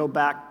and go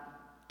back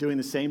doing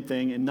the same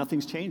thing, and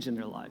nothing's changed in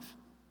their life.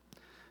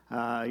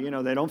 You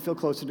know, they don't feel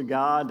closer to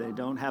God. They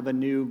don't have a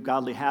new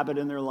godly habit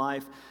in their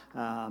life.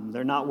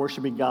 They're not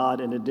worshiping God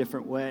in a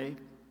different way.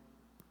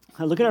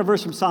 Look at our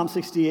verse from Psalm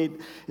 68.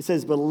 It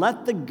says, "But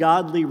let the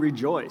godly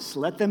rejoice.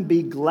 Let them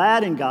be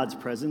glad in God's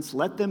presence.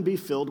 Let them be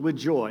filled with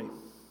joy."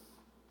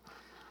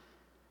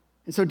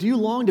 And so do you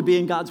long to be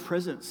in God's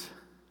presence?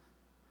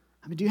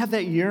 I mean, do you have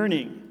that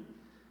yearning?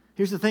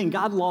 Here's the thing,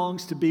 God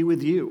longs to be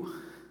with you.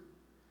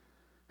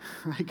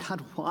 Right?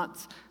 God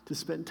wants to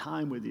spend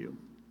time with you.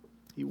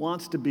 He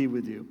wants to be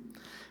with you.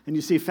 And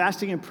you see,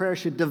 fasting and prayer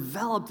should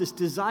develop this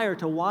desire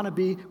to want to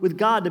be with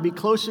God, to be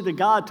closer to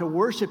God, to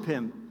worship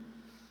Him.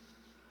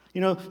 You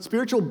know,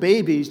 spiritual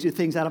babies do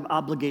things out of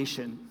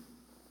obligation,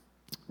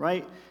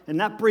 right? And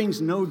that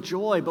brings no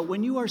joy. But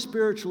when you are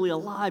spiritually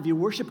alive, you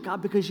worship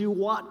God because you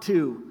want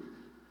to.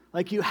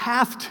 Like you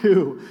have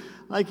to.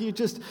 Like you're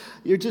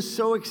just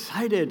so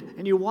excited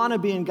and you want to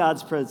be in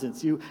God's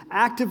presence. You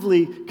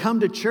actively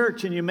come to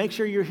church and you make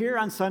sure you're here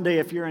on Sunday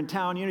if you're in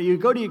town. You know, you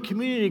go to your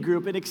community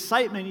group in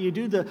excitement, you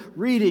do the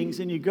readings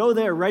and you go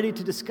there ready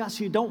to discuss.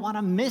 You don't want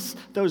to miss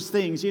those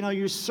things. You know,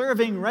 you're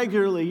serving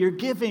regularly, you're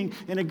giving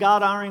in a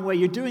God-honoring way.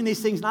 You're doing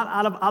these things not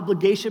out of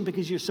obligation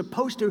because you're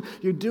supposed to.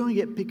 You're doing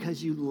it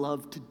because you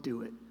love to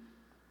do it.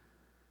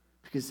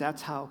 Because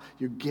that's how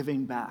you're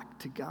giving back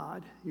to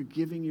God. You're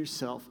giving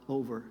yourself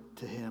over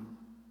to Him.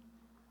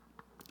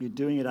 You're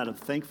doing it out of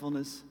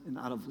thankfulness and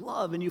out of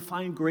love, and you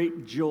find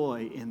great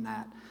joy in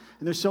that.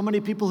 And there's so many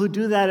people who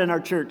do that in our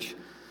church,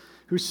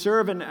 who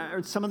serve and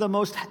are some of the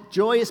most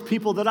joyous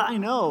people that I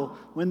know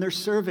when they're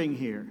serving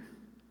here.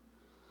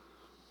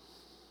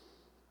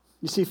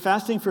 You see,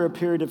 fasting is for a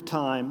period of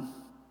time,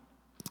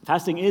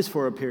 but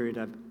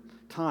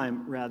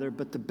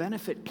the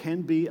benefit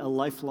can be a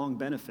lifelong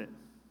benefit.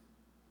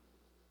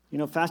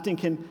 Fasting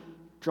can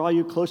draw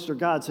you closer to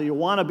God, so you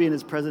want to be in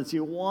His presence.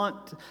 You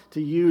want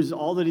to use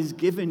all that He's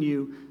given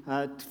you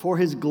for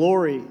His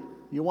glory.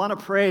 You want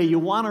to pray. You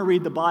want to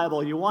read the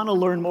Bible. You want to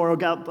learn more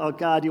about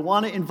God. You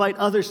want to invite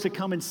others to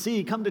come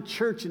to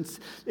church and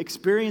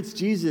experience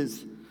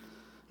Jesus.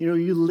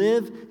 You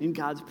live in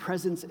God's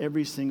presence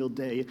every single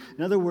day.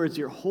 In other words,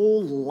 your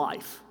whole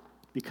life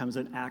becomes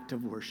an act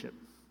of worship.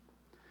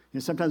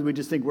 Sometimes we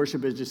just think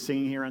worship is just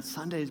singing here on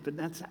Sundays, but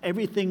that's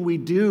everything we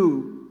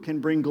do can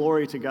bring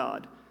glory to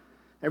God.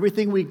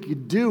 Everything we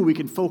do, we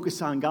can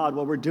focus on God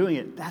while we're doing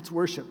it. That's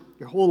worship.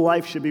 Your whole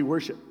life should be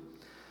worship.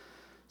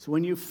 So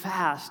when you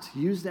fast,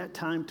 use that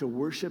time to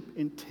worship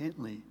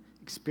intently.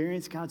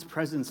 Experience God's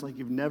presence like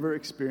you've never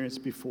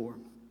experienced before.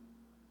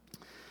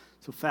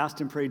 So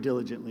fast and pray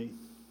diligently.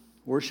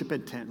 Worship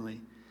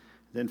intently.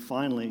 Then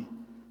finally,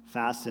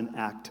 fast and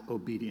act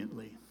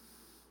obediently.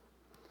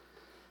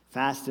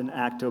 Fast and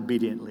act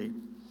obediently.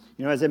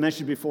 As I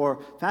mentioned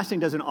before, fasting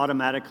doesn't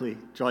automatically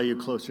draw you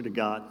closer to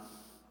God.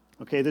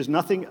 Okay, there's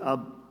nothing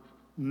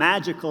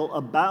magical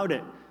about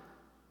it.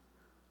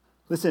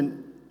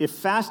 Listen, if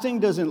fasting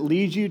doesn't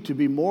lead you to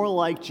be more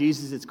like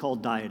Jesus, it's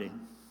called dieting.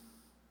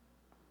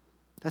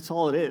 That's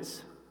all it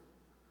is.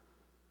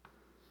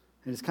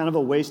 And it's kind of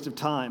a waste of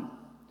time.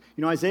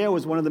 Isaiah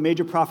was one of the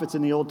major prophets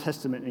in the Old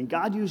Testament, and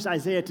God used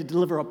Isaiah to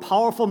deliver a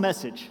powerful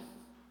message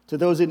to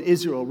those in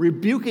Israel,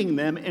 rebuking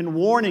them and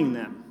warning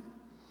them.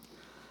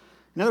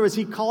 In other words,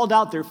 he called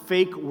out their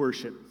fake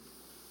worship.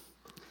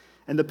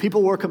 And the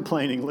people were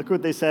complaining. Look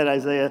what they said,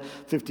 Isaiah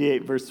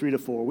 58, verse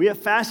 3-4. We have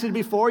fasted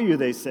before you,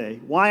 they say.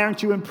 Why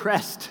aren't you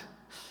impressed?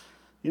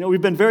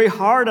 We've been very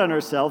hard on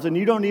ourselves, and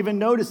you don't even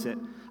notice it.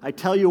 I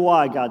tell you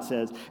why, God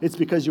says. It's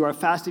because you are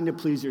fasting to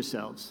please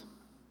yourselves.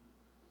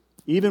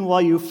 Even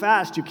while you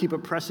fast, you keep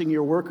oppressing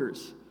your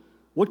workers.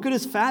 What good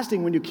is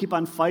fasting when you keep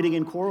on fighting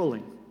and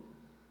quarreling?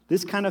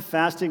 This kind of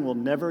fasting will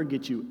never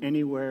get you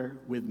anywhere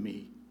with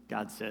me,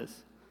 God says.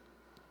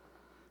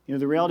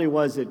 The reality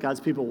was that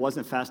God's people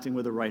wasn't fasting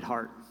with the right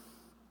heart.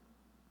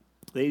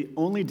 They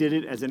only did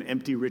it as an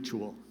empty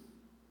ritual,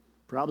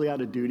 probably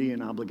out of duty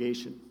and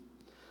obligation.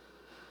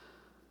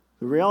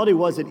 The reality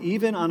was that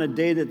even on a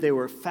day that they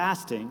were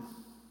fasting,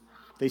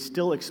 they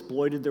still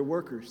exploited their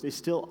workers. They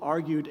still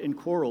argued and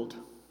quarreled.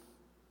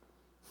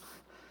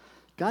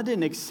 God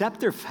didn't accept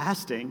their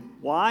fasting.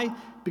 Why?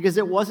 Because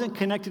it wasn't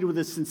connected with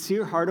a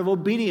sincere heart of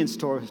obedience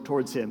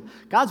towards Him.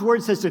 God's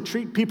word says to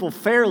treat people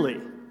fairly.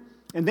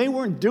 And they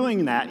weren't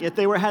doing that, yet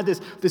they had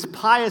this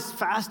pious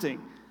fasting.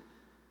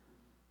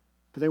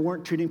 But they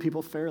weren't treating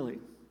people fairly.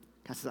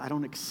 God says, I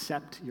don't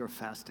accept your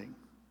fasting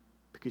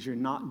because you're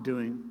not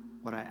doing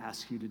what I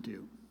ask you to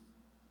do.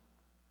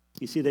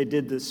 You see, they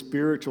did the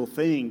spiritual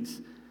things,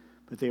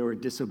 but they were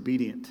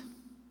disobedient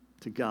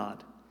to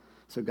God.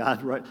 So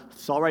God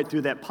saw right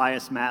through that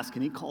pious mask,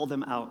 and He called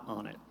them out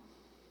on it.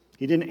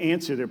 He didn't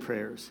answer their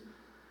prayers.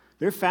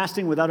 Their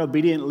fasting without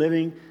obedient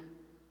living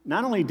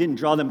not only didn't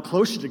draw them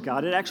closer to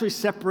God, it actually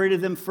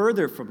separated them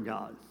further from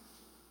God.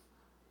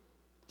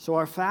 So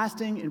our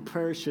fasting and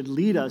prayers should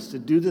lead us to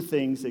do the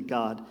things that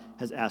God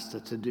has asked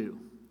us to do.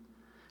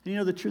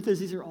 And the truth is,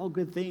 these are all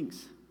good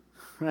things,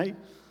 right?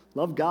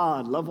 Love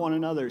God, love one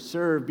another,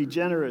 serve, be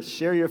generous,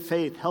 share your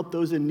faith, help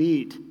those in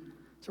need.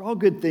 These are all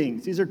good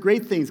things. These are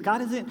great things.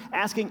 God isn't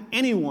asking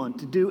anyone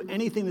to do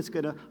anything that's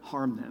going to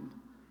harm them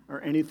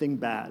or anything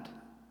bad.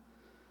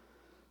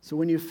 So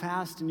when you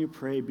fast and you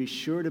pray, be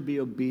sure to be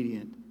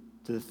obedient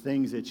to the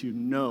things that you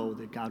know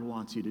that God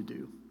wants you to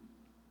do.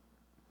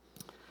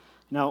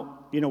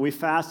 Now, we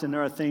fast and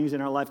there are things in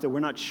our life that we're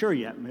not sure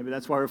yet. Maybe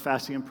that's why we're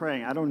fasting and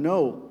praying. I don't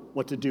know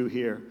what to do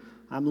here.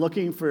 I'm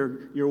looking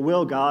for your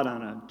will, God,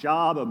 on a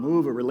job, a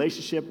move, a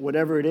relationship,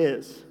 whatever it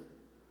is.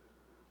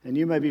 And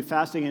you may be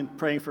fasting and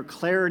praying for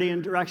clarity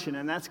and direction,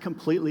 and that's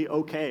completely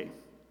okay.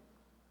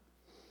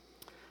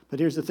 But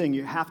here's the thing,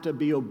 you have to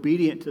be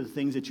obedient to the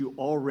things that you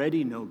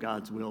already know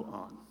God's will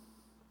on.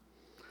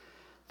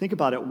 Think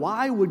about it.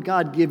 Why would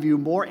God give you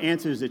more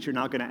answers that you're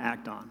not going to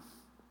act on?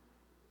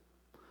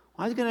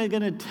 Why is He going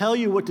to tell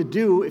you what to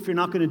do if you're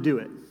not going to do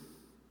it?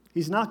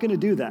 He's not going to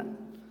do that.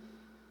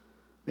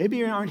 Maybe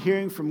you aren't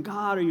hearing from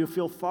God or you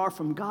feel far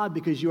from God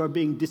because you are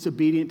being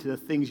disobedient to the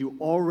things you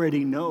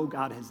already know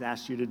God has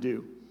asked you to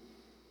do.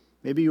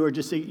 Maybe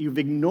you've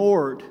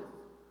ignored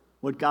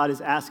what God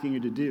is asking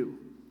you to do,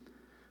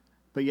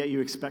 but yet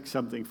you expect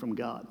something from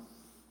God.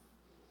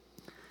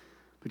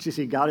 But you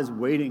see, God is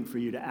waiting for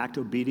you to act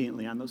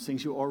obediently on those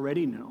things you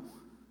already know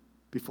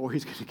before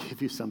He's going to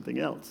give you something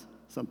else,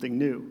 something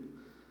new.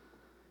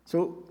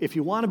 So if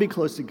you want to be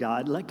close to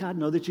God, let God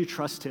know that you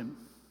trust Him.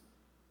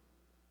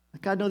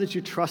 Let God know that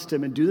you trust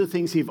Him and do the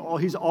things He's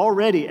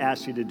already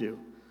asked you to do.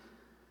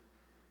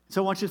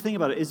 So I want you to think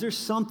about it. Is there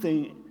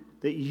something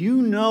that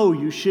you know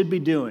you should be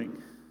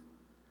doing?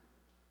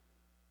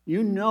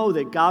 You know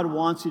that God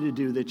wants you to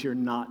do that you're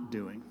not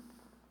doing.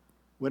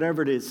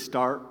 Whatever it is,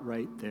 start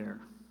right there.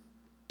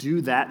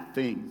 Do that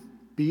thing.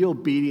 Be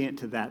obedient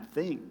to that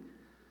thing,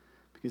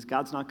 because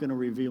God's not going to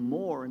reveal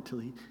more until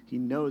he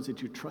knows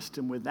that you trust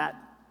him with that.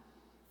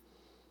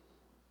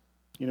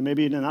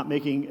 Maybe you're not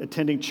making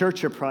attending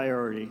church a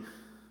priority.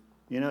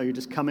 You're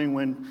just coming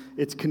when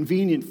it's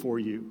convenient for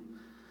you.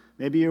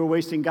 Maybe you're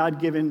wasting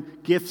God-given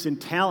gifts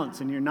and talents,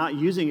 and you're not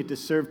using it to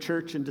serve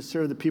church and to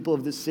serve the people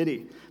of this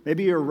city.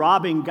 Maybe you're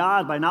robbing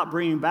God by not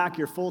bringing back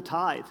your full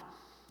tithe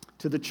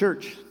to the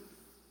church.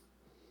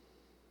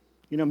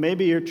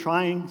 Maybe you're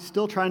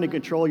still trying to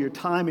control your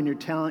time and your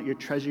talent, your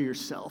treasure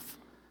yourself.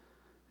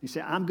 You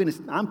say,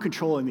 I'm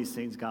controlling these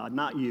things, God,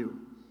 not you.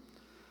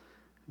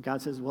 And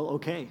God says, well,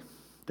 okay,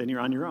 then you're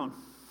on your own.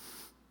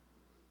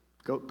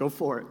 Go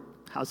for it.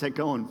 How's that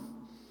going?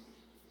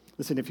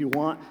 Listen, if you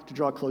want to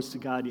draw close to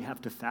God, you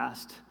have to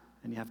fast,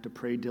 and you have to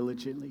pray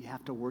diligently, you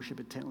have to worship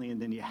intently,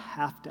 and then you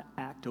have to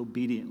act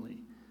obediently.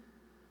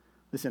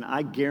 Listen,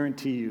 I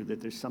guarantee you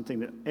that there's something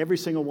that every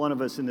single one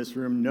of us in this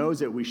room knows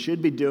that we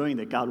should be doing,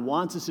 that God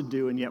wants us to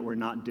do, and yet we're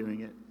not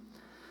doing it.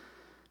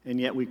 And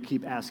yet we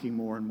keep asking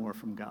more and more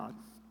from God.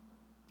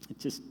 It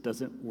just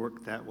doesn't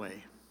work that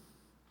way.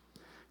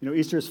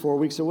 Easter is 4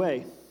 weeks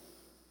away.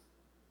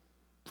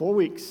 4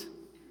 weeks.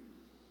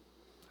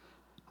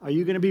 Are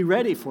you going to be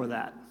ready for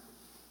that?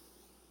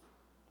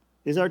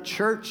 Is our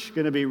church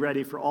going to be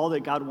ready for all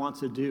that God wants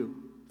to do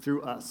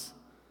through us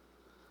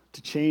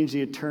to change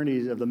the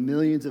eternities of the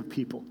millions of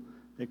people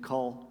that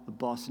call the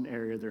Boston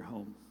area their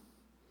home?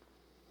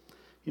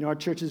 Our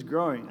church is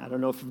growing. I don't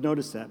know if you've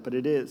noticed that, but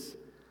it is.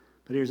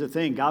 But here's the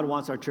thing. God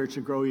wants our church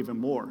to grow even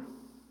more.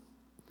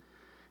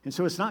 And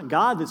so it's not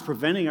God that's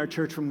preventing our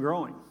church from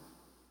growing.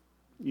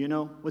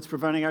 What's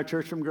preventing our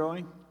church from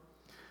growing?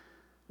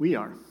 We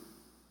are.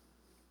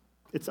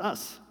 It's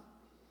us.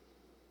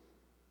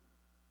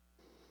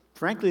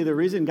 Frankly, the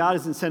reason God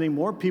isn't sending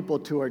more people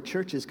to our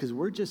church is because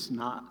we're just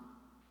not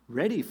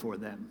ready for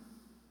them.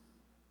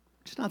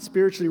 We're just not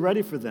spiritually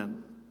ready for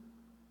them.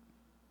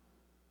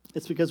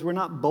 It's because we're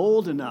not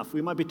bold enough.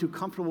 We might be too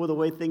comfortable with the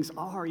way things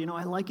are.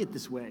 I like it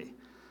this way.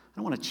 I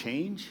don't want to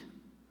change.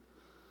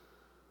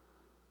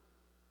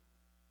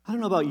 I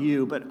don't know about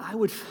you, but I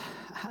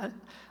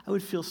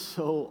would feel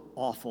so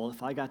awful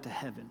if I got to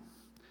heaven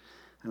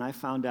and I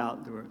found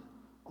out there were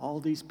all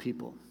these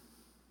people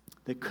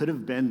that could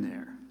have been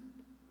there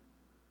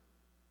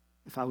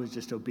if I was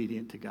just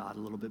obedient to God a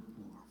little bit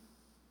more.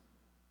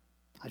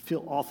 I'd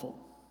feel awful.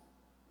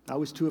 I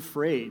was too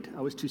afraid.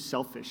 I was too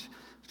selfish.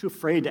 I was too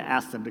afraid to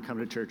ask them to come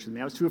to church with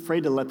me. I was too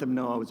afraid to let them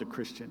know I was a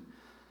Christian.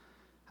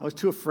 I was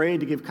too afraid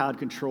to give God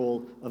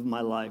control of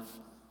my life.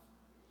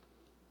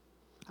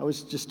 I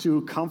was just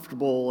too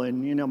comfortable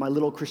in, my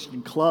little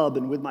Christian club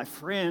and with my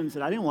friends,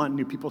 and I didn't want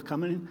new people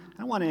coming in. I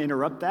don't want to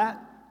interrupt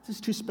that. This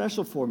is too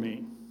special for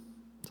me.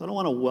 So I don't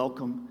want to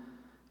welcome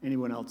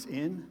anyone else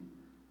in.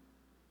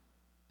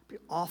 It'd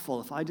be awful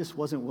if I just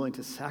wasn't willing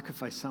to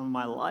sacrifice some of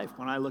my life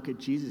when I look at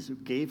Jesus who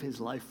gave his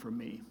life for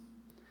me,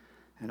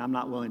 and I'm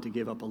not willing to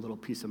give up a little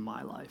piece of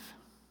my life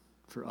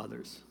for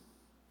others.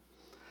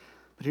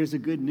 But here's the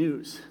good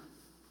news.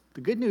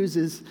 The good news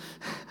is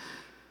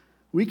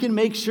we can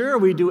make sure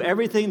we do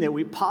everything that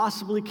we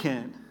possibly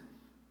can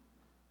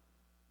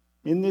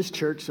in this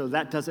church so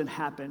that doesn't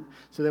happen,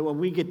 so that when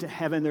we get to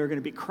heaven, there are going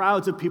to be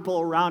crowds of people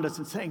around us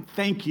and saying,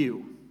 thank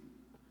you.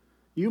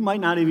 You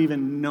might not have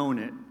even known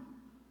it.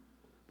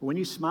 But when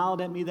you smiled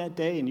at me that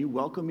day and you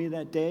welcomed me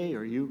that day,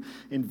 or you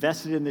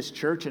invested in this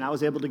church and I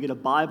was able to get a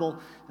Bible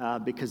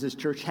because this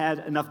church had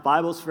enough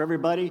Bibles for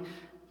everybody,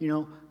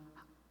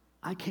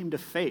 I came to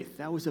faith.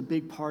 That was a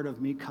big part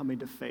of me coming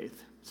to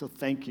faith. So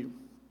thank you.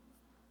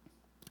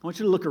 I want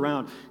you to look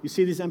around. You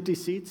see these empty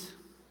seats?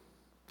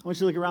 I want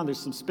you to look around. There's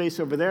some space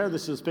over there.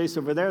 There's some space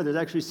over there. There's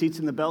actually seats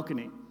in the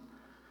balcony.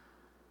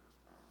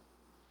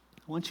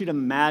 I want you to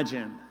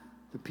imagine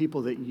the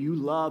people that you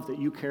love, that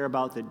you care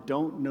about, that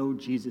don't know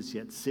Jesus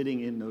yet,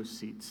 sitting in those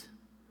seats.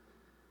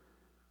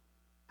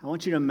 I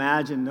want you to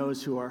imagine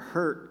those who are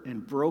hurt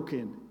and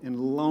broken and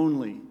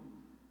lonely,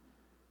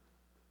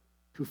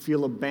 who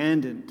feel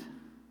abandoned,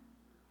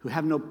 who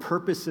have no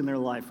purpose in their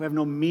life, who have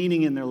no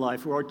meaning in their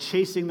life, who are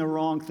chasing the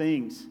wrong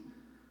things,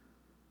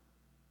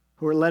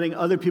 who are letting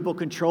other people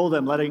control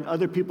them, letting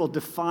other people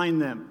define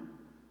them.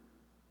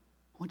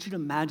 I want you to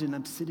imagine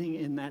them sitting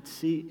in that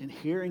seat and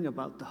hearing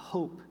about the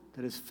hope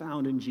that is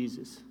found in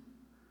Jesus,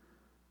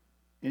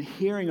 and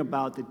hearing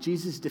about that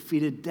Jesus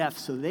defeated death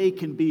so they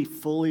can be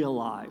fully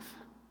alive.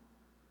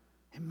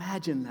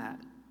 Imagine that.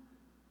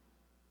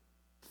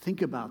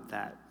 Think about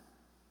that.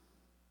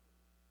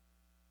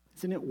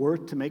 Isn't it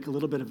worth to make a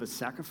little bit of a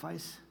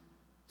sacrifice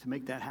to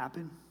make that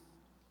happen?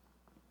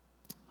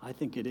 I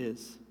think it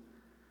is.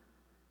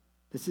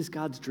 This is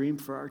God's dream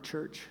for our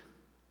church.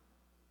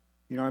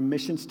 Our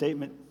mission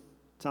statement,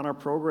 it's on our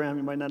program.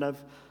 You might not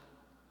have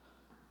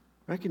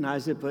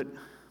recognized it, but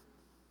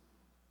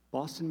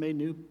Boston made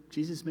new,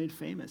 Jesus made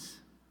famous,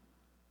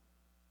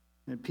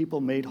 and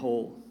people made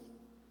whole.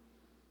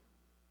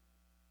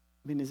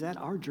 Is that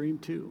our dream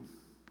too?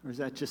 Or is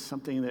that just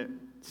something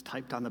that's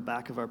typed on the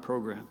back of our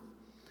program?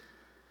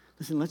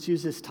 Listen, let's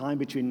use this time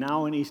between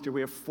now and Easter.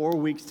 We have 4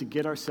 weeks to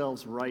get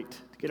ourselves right,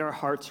 to get our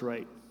hearts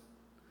right,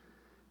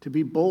 to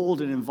be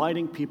bold in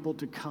inviting people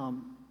to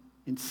come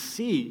and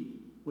see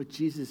what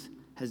Jesus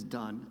has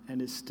done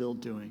and is still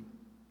doing.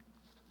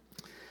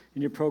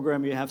 In your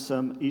program, you have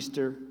some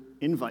Easter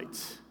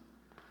invites.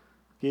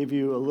 Gave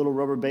you a little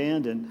rubber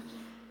band, and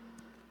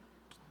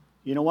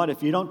you know what?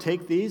 If you don't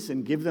take these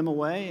and give them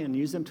away and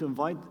use them to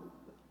invite,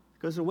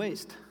 it goes to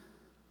waste.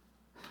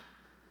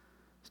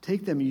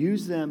 Take them,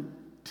 use them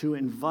to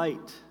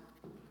invite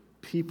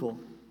people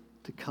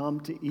to come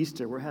to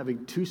Easter. We're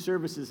having 2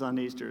 services on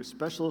Easter,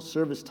 special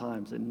service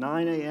times at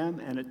 9 a.m.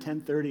 and at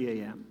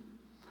 10:30 a.m.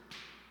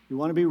 We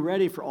want to be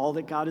ready for all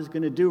that God is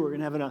going to do. We're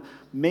going to have an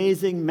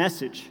amazing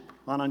message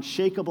on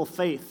unshakable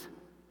faith.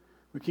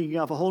 We're kicking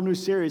off a whole new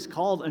series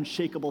called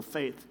Unshakable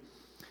Faith,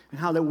 and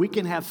how that we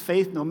can have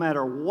faith no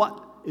matter what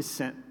is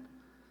sent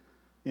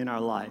in our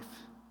life.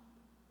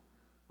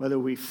 Whether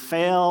we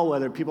fail,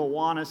 whether people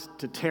want us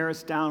to tear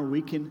us down,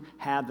 we can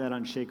have that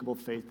unshakable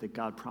faith that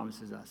God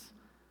promises us.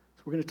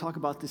 So we're going to talk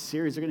about this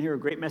series. You're going to hear a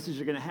great message.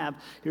 You're going to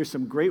hear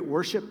some great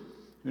worship.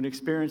 You're going to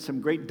experience some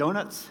great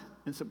donuts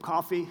and some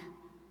coffee.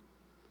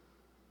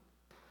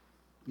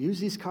 Use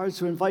these cards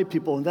to invite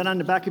people. And then on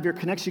the back of your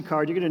connection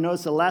card, you're going to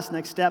notice the last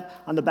next step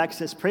on the back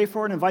says, pray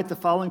for and invite the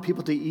following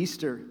people to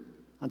Easter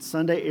on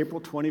Sunday, April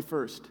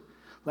 21st.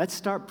 Let's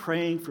start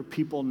praying for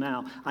people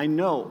now. I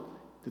know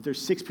that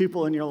there's 6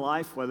 people in your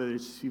life, whether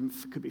it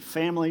could be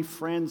family,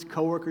 friends,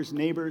 coworkers,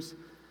 neighbors,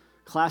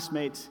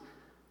 classmates,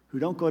 who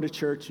don't go to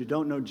church, who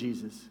don't know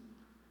Jesus.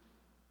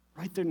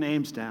 Write their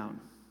names down.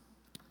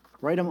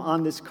 Write them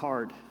on this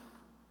card.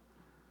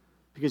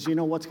 Because you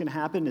know what's going to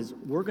happen is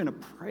we're going to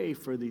pray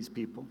for these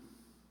people.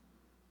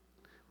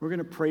 We're going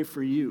to pray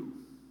for you.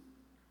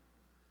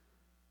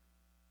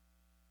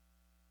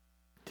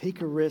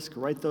 Take a risk,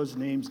 write those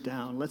names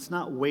down. Let's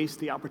not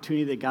waste the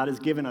opportunity that God has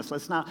given us.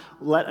 Let's not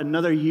let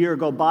another year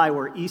go by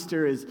where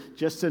Easter is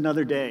just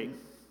another day.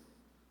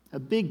 A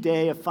big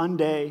day, a fun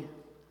day,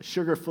 a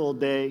sugar-filled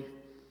day,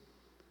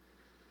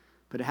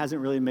 but it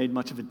hasn't really made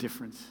much of a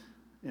difference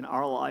in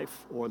our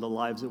life or the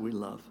lives that we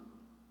love.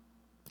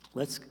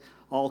 Let's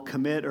all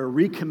commit or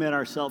recommit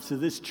ourselves to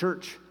this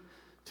church,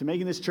 to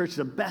making this church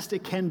the best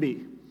it can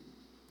be.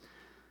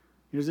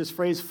 There's this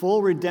phrase,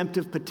 full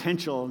redemptive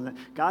potential. And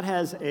God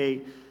has a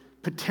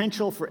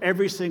potential for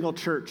every single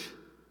church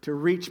to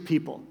reach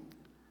people.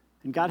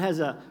 And God has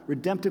a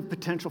redemptive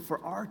potential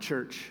for our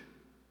church.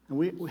 And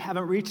we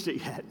haven't reached it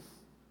yet.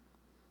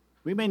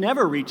 We may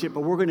never reach it,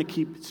 but we're going to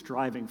keep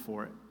striving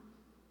for it.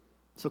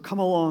 So come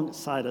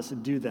alongside us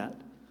and do that.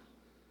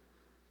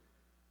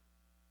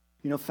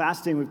 You know,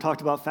 fasting, we've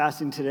talked about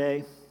fasting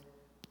today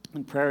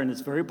in prayer, and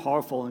it's very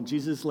powerful, and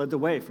Jesus led the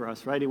way for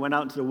us, right? He went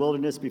out into the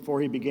wilderness before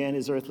he began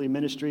his earthly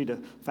ministry to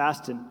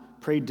fast and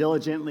pray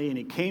diligently, and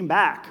he came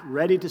back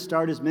ready to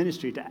start his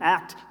ministry, to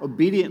act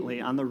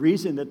obediently on the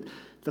reason that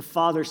the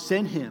Father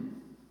sent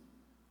him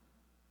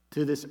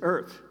to this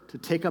earth, to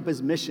take up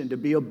his mission, to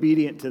be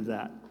obedient to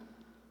that.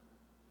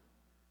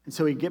 And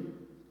so he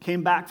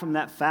came back from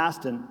that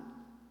fast, and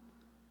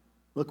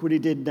look what he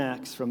did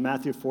next from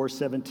Matthew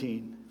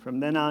 4:17. From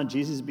then on,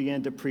 Jesus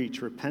began to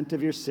preach, repent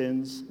of your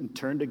sins and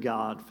turn to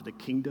God, for the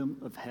kingdom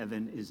of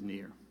heaven is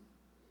near.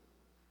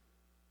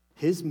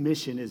 His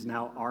mission is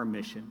now our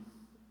mission.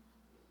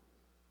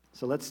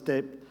 So let's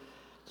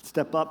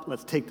step up,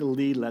 let's take the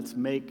lead, let's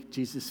make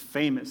Jesus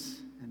famous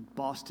and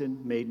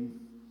Boston made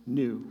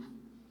new.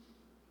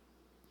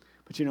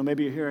 But you know,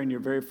 maybe you're here and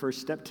your very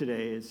first step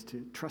today is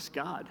to trust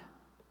God.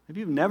 Maybe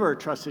you've never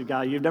trusted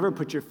God, you've never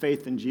put your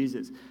faith in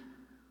Jesus.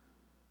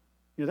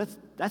 You know,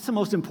 that's the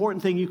most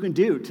important thing you can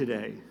do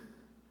today,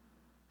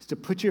 is to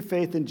put your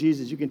faith in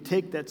Jesus. You can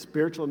take that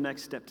spiritual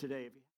next step today.